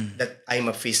ako that I'm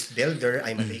a feast builder,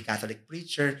 I'm a Catholic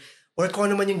preacher. or kung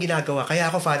ano man yung ginagawa. Kaya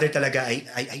ako, Father, talaga,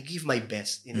 I give my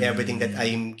best in everything that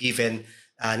I'm given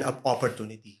an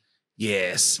opportunity.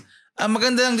 Yes.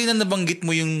 Maganda lang din na nabanggit mo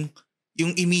yung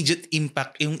immediate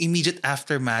impact, yung immediate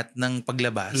aftermath ng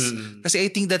paglabas. Kasi I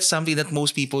think that's something that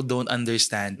most people don't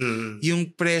understand. Yung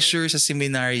pressure sa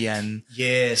seminaryan.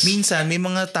 Yes. Minsan, may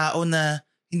mga tao na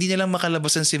hindi nilang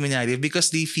makalabas ng seminaryo because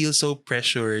they feel so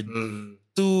pressured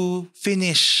to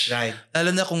finish. Right.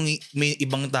 Lalo na kung may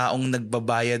ibang taong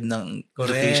nagbabayad ng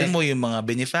education mo, yung mga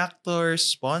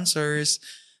benefactors, sponsors,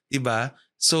 diba?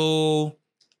 So,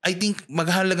 I think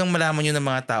maghahalagang malaman nyo ng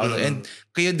mga tao. And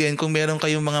kayo din, kung meron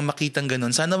kayong mga makitang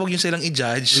ganun, sana wag nyo silang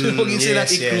i-judge. Wag nyo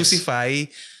silang i-crucify.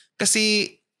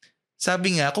 Kasi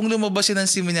sabi nga, kung lumabas yun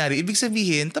ng seminary, ibig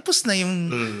sabihin, tapos na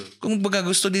yung, kung baga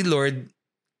gusto ni Lord,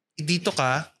 dito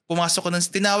ka, pumasok ka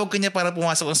tinawag ka niya para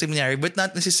pumasok ng seminary, but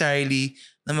not necessarily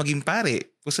na maging pare.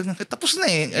 Tapos na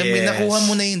eh. I mean, nakuha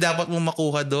mo na yung dapat mong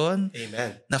makuha doon.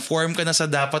 Amen. Na-form ka na sa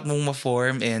dapat mong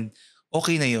ma-form and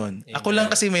okay na yun. Amen. Ako lang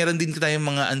kasi mayroon din tayong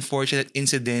mga unfortunate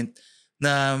incident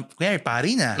na kunyari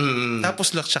pari na.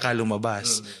 Tapos lang siya ka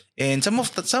lumabas. And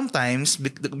sometimes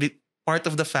part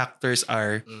of the factors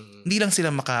are hindi lang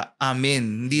sila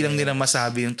maka-amin. Hindi lang nila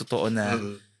masabi yung totoo na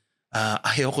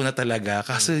ayaw ko na talaga.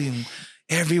 Kaso yung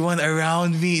everyone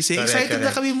around me say, excited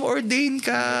na kami mo ordain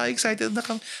ka. Excited na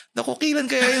kami. Nakukilan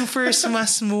kaya yung first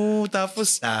mass mo.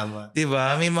 Tapos,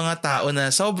 diba, may mga tao na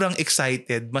sobrang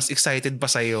excited. Mas excited pa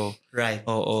sa'yo. Right.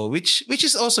 Oo. Which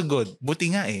is also good.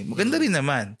 Buti nga eh. Maganda rin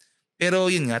naman.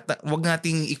 Pero yun nga, wag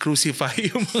nating i-crucify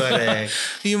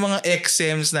yung mga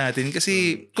exams natin.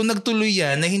 Kasi kung nagtuloy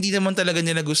yan na hindi naman talaga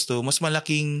nila gusto, mas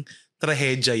malaking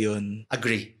trahedya yun.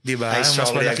 Agree. Diba? Mas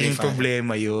malaking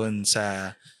problema yun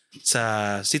sa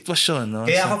sitwasyon, no?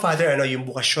 Kaya ako, Father, yung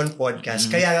Bukasyon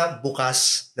podcast, kaya nga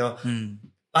bukas, no?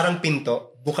 Parang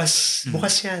pinto, bukas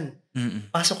yan.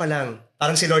 Pasok ka lang.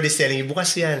 Parang si Lord is telling you,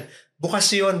 bukas yan. Bukas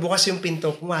yun, bukas yung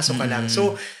pinto, pumasok ka lang.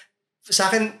 So, sa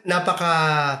akin,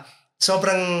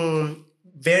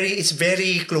 it's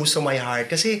very close to my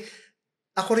heart. Kasi,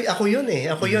 ako yun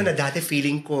eh. Ako yun na dati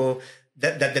feeling ko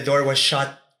that the door was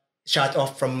shut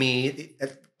off from me.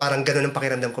 Parang ganun ang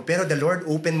pakiramdam ko. Pero the Lord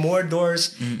opened more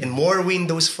doors and more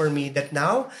windows for me that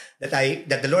now that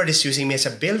the Lord is using me as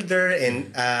a builder and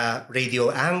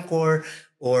radio anchor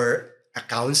or a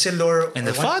counselor and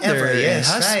or a father and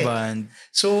husband. Right.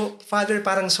 So, Father,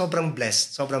 parang sobrang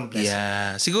blessed. Sobrang blessed.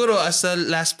 Yeah. Siguro as a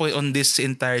last point on this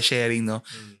entire sharing, no,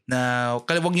 na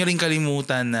wag nyo rin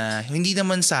kalimutan na hindi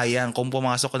naman sayang kung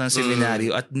pumasok ka ng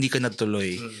seminaryo at hindi ka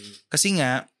natuloy. Kasi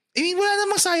nga, wala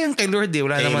namang sayang kay Lord eh.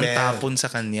 Wala namang tapon sa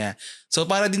Kanya. So,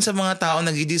 para din sa mga tao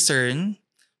nag-discern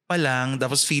pa lang,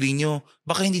 tapos feeling nyo,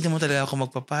 baka hindi naman talaga ako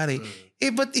magpapare.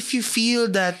 But if you feel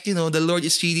that, the Lord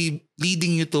is really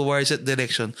leading you towards that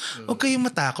direction, huwag kayong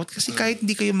matakot kasi kahit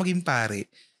hindi kayo maging pare,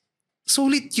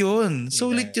 sulit yun.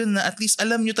 Sulit yun na at least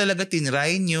alam nyo talaga,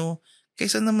 tinry nyo,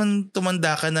 kaysa naman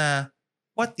tumanda ka na,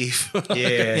 what if?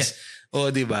 Yes.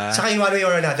 Diba? Saka in one way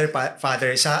or another,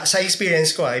 Father, sa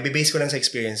experience ko, ibibase ko lang sa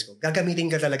experience ko,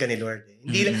 gagamitin ka talaga ni Lord.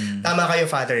 Hindi tama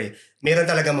kayo, Father. Meron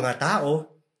talagang mga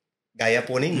tao, gaya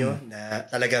po ninyo, na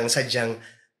talagang sadyang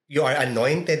you are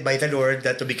anointed by the Lord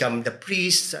to become the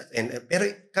priest. Pero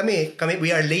kami,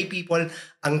 we are lay people.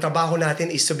 Ang trabaho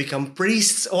natin is to become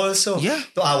priests also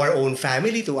to our own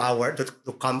family, to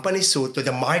companies, to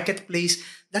the marketplace.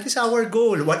 That is our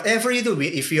goal. Whatever you do,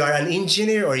 if you are an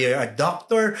engineer or you're a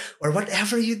doctor or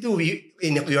whatever you do,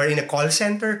 you are in a call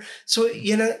center. So,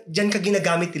 dyan ka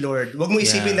ginagamit ni Lord. Huwag mo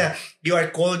isipin na you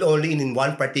are called only in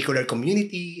one particular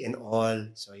community and all.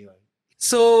 So, yun.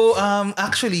 So,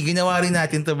 actually, ginawa rin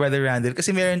natin to, Brother Randel,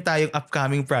 kasi meron tayong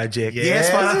upcoming project.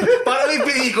 Yes, parang may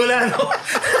pelikula, no?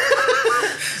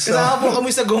 Kasama po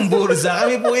kami sa Gomburza.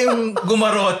 Kami po yung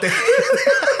gumarote.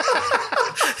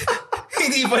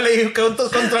 Hindi pala yung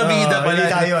kontrabida pala.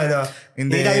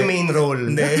 Hindi tayo main role.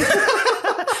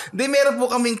 Hindi, meron po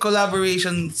kaming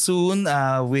collaboration soon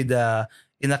with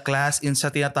in a class sa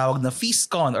tinatawag na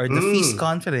FeastCon or the Feast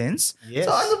Conference. Yes.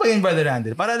 So ano ba yun, Brother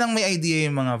Randel? Para lang may idea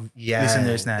yung mga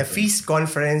listeners natin. The Feast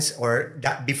Conference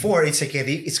before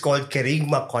it's called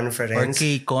Kerigma Conference. Or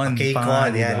K-Con.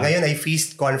 K-Con, yan. Ngayon ay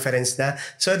Feast Conference na.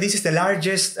 So this is the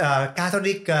largest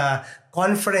Catholic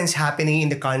conference happening in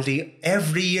the country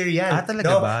every year yan.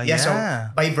 Talaga ba? Yeah, so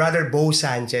by Brother Bo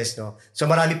Sanchez. So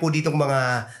marami po ditong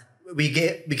mga we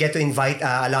get to invite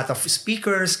a lot of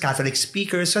speakers, Catholic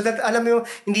speakers, so that alam mo,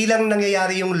 hindi lang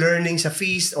nangyayari yung learning sa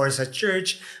feast or sa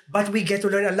church, but we get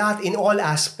to learn a lot in all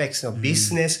aspects,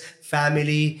 business,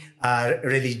 family,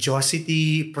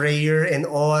 religiosity, prayer, and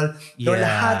all. So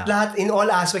lahat in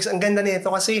all aspects. Ang ganda nito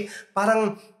kasi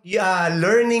parang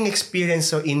learning experience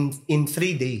so in 3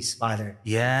 days, Father.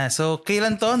 Yeah. So,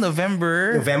 kailan to?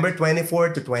 November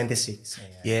 24 to 26.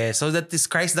 Ayan. Yeah. So, that is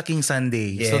Christ the King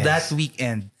Sunday. Yes. So, that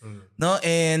weekend. No?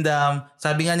 And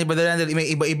sabi nga ni Brother Randel,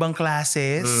 may iba-ibang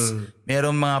classes.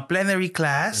 Merong mga plenary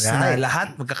class na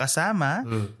lahat magkakasama.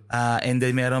 And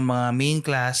then merong mga main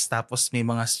class, tapos may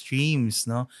mga streams,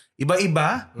 no?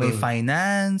 Iba-iba. May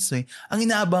finance. Ang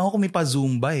inaabang ko kung may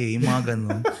pa-Zumba yung mga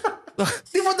ganun.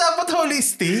 Di mo dapat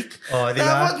holistic? Oh, diba?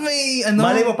 Dapat may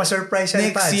malay mo pa-surprise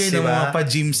yan, next year ng mga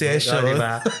pa-gym session.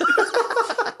 Diba?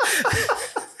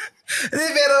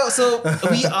 Pero so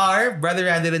we are, Brother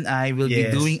Randel and I will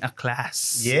be doing a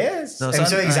class. Yes. So, I'm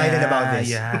so excited about this.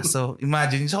 Yeah. So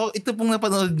imagine. So ito pong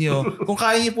napanood nyo, kung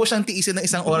kaya nyo po siyang tiisin ng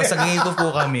isang oras, sa ganito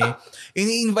po kami,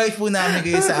 ini-invite po namin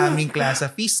kayo sa aming class sa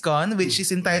FeastCon, which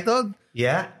is entitled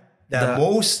The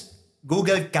Most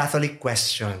Google Catholic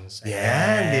Questions.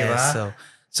 Ayan, di ba?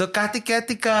 So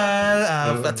catechetical,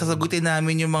 at sasagutin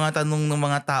namin yung mga tanong ng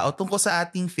mga tao tungkol sa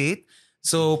ating faith.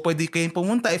 So, pwede kayong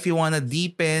pumunta if you wanna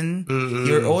deepen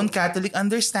your own Catholic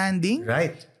understanding.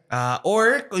 Right.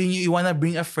 Or, kung you wanna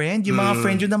bring a friend, yung mga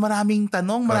friend yun na maraming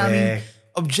tanong, maraming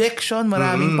objection,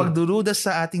 maraming pagduruda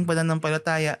sa ating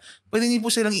pananampalataya, pwede niyo po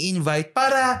silang i-invite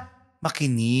para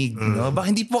makinig. No?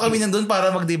 Baka hindi po kami nandun para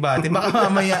magdebate. Baka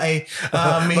mamaya ay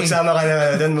magsama ka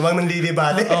na doon,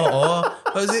 magdidebate. Oo.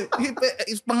 Kasi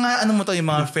mga yung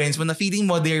mga friends mo na feeling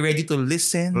mo they're ready to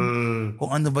listen kung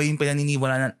ano ba yung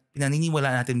pinaniniwala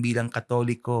natin bilang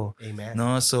Katoliko. Amen.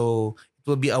 No? So, it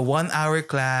will be a 1-hour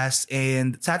class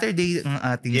and Saturday ang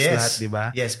ating slot, di ba?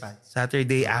 Yes, Pat.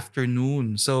 Saturday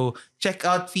afternoon. So, check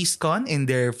out FeastCon in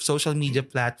their social media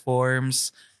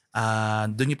platforms.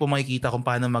 Doon niyo po makikita kung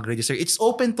paano mag-register. It's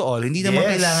open to all. Hindi naman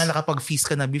kailangan nakapag-feast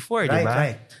ka na before, di ba?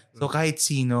 Right. So kahit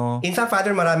sino. In fact,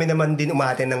 Father, marami naman din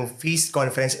umaten ng feast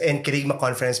conference and kerigma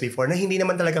conference before na hindi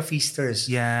naman talaga feasters.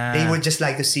 Yeah. They would just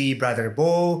like to see Brother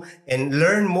Bo and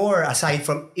learn more aside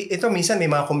from, ito minsan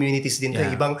may mga communities din to,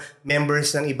 ibang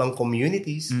members ng ibang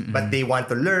communities, but they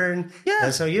want to learn. Yeah.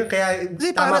 And so yun, kaya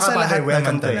tama ka, Father,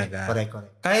 welcome to it. Correct.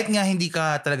 Kahit nga hindi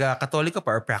ka talaga Katoliko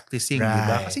pa or practicing, di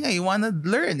ba? Kasi nga, you wanna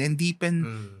learn and deepen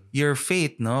your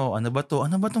faith, no? Ano ba to?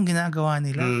 Ano ba tong ginagawa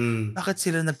nila? Bakit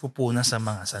sila nagpupuna sa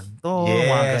mga santo?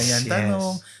 Mga ganyan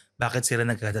tanong. Bakit sila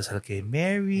nagdadasal kay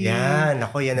Mary? Yan.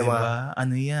 Ako, yan diba? naman.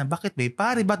 Ano yan? Bakit may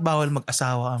pari? Ba't bawal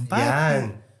mag-asawa ang pari? Yan.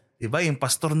 Diba? Yung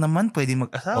pastor naman pwede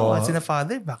mag-asawa. At sina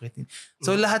father, bakit?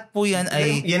 So lahat po yan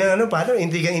ay... Yan ang paano?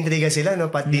 Intriga sila, no?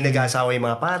 Pati nag-asawa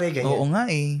yung mga pare, ganyan. Oo nga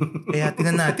Kaya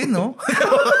tinan natin, no?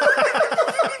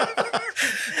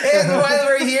 And while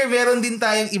we're here, meron din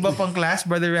tayong iba pang class,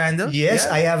 Brother Randel. Yes,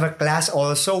 I have a class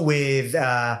also with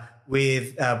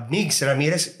Migs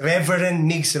Ramirez, Reverend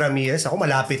Migs Ramirez. Ako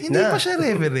malapit Hindi na. Hindi pa siya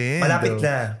Reverend. Malapit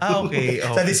na. Okay.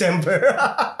 Sa December.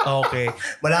 Okay.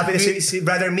 Malapit na si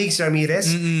Brother Migs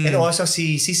Ramirez and also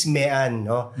si Sis Mean,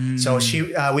 no? So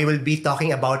we will be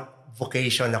talking about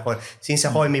vocation ako. Since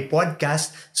ako may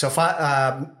podcast, so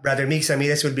Brother Migs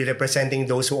Ramirez will be representing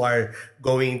those who are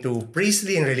going to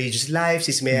priestly and religious life,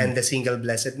 Sis Mean, the single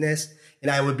blessedness,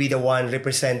 and I will be the one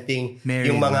representing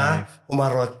married yung mga life.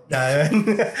 Umarot na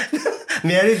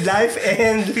married life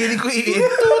and feeling ko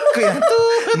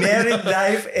married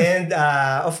life and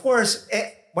of course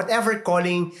whatever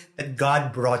calling that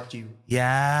God brought you.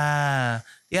 Yeah.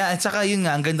 At saka yun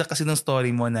nga, ang ganda kasi ng story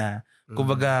mo na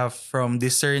kumbaga from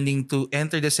discerning to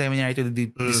enter the seminary to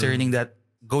discerning that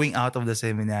going out of the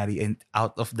seminary and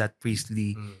out of that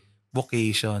priestly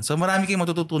vocation. So marami kayong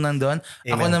matututunan doon.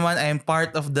 Amen. Ako naman, I am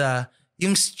part of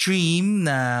yung stream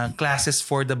na classes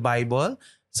for the Bible.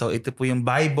 So ito po yung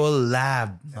Bible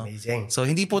Lab. No? Amazing. So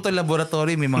hindi po ito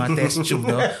laboratory, may mga test tube,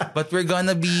 no? But we're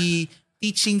gonna be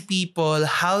teaching people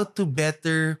how to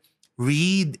better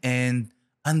read and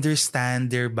understand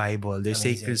their Bible, their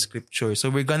sacred scripture. So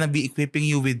we're gonna be equipping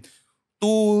you with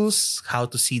tools, how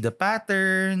to see the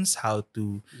patterns, how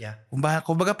to...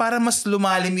 Kumbaga para mas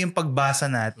lumalim yung pagbasa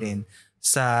natin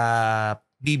sa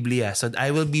Biblia. So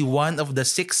I will be one of the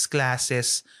 6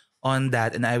 classes on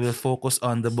that and I will focus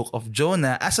on the book of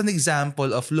Jonah as an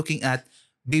example of looking at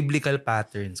biblical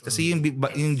patterns. Kasi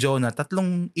yung Jonah, 4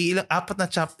 na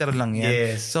chapter lang yan.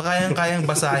 Yes. So kayang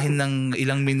basahin ng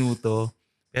ilang minuto.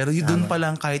 Pero yun doon pa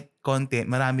lang kahit konti,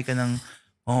 marami ka ng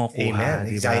kuha. Amen.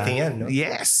 Diba? Exciting yan, no?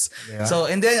 Yes. Diba? So,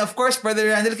 and then of course, Brother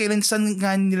Randel, kailan saan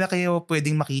nga nila kayo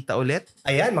pwedeng makita ulit?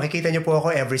 Ayan, makikita niyo po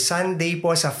ako every Sunday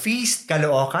po sa Feast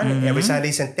Caloocan. Every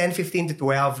Sunday sa 10:15 to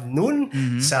 12 noon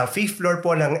sa 5th floor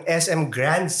po ng SM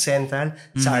Grand Central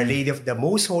sa Our Lady of the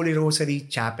Most Holy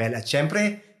Rosary Chapel. At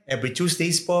syempre, Every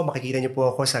Tuesdays po, makikita niyo po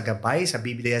ako sa Gabay, sa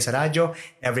Biblia sa Radyo,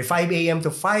 every 5 a.m.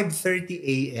 to 5:30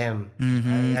 a.m.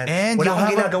 And wala you akong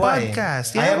have ginagawa a podcast.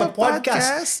 I have a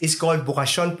podcast. It's called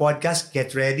Vocation Podcast.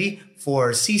 Get ready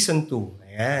for Season 2.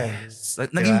 Ayan.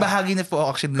 Naging bahagi na po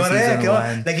actually ng Correct,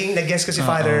 Season 1. Nag-guest ko si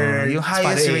Father. Yung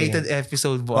highest rated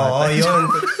episode po. Oo, yun.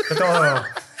 Totoo.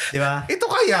 Di ba? Ito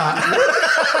kaya?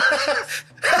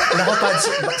 Naku, Pads,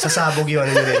 sasabog yun.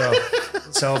 Dito.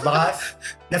 So, baka,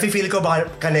 nafe-feel ko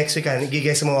baka next week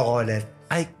gigess mo ako ulit.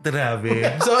 Ay, grabe.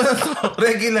 So, ano to?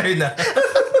 Regular na.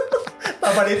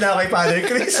 Papalit na ako kay Father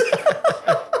Chris.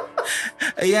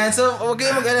 Ayan, so huwag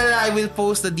kayong mag-alala. I will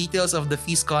post the details of the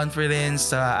feast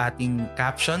conference sa ating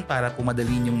caption para po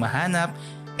madali niyong mahanap.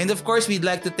 And of course, we'd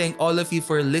like to thank all of you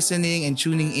for listening and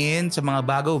tuning in. Sa mga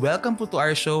bago, welcome po to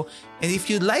our show. And if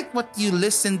you like what you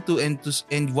listened to and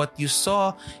what you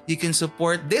saw, you can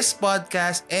support this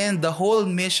podcast and the whole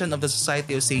mission of the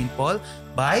Society of St. Paul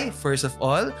by, first of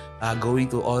all, going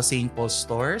to all St. Paul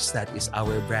stores, that is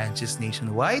our branches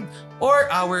nationwide, or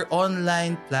our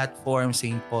online platform,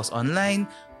 St. Paul's Online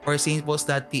or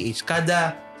stpauls.ph.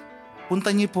 Kada punta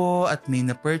niyo po at may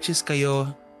na-purchase kayo,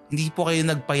 hindi po kayo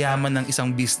nagpayaman ng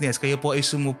isang business. Kayo po ay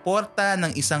sumuporta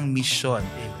ng isang misyon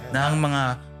ng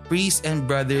mga priests and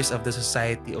brothers of the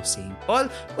Society of St. Paul.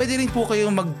 Pwede rin po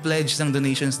kayong mag-pledge ng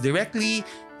donations directly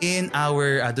in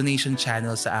our donation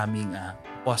channel sa aming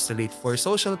apostolate for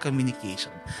social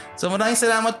communication. So maraming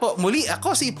salamat po. Muli,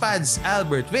 ako si Pads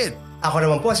Albert with... Ako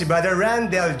naman po si Brother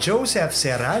Randel Joseph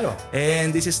Serrano.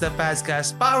 And this is the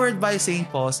PadsCast powered by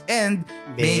St. Paul's and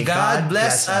may God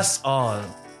bless us all.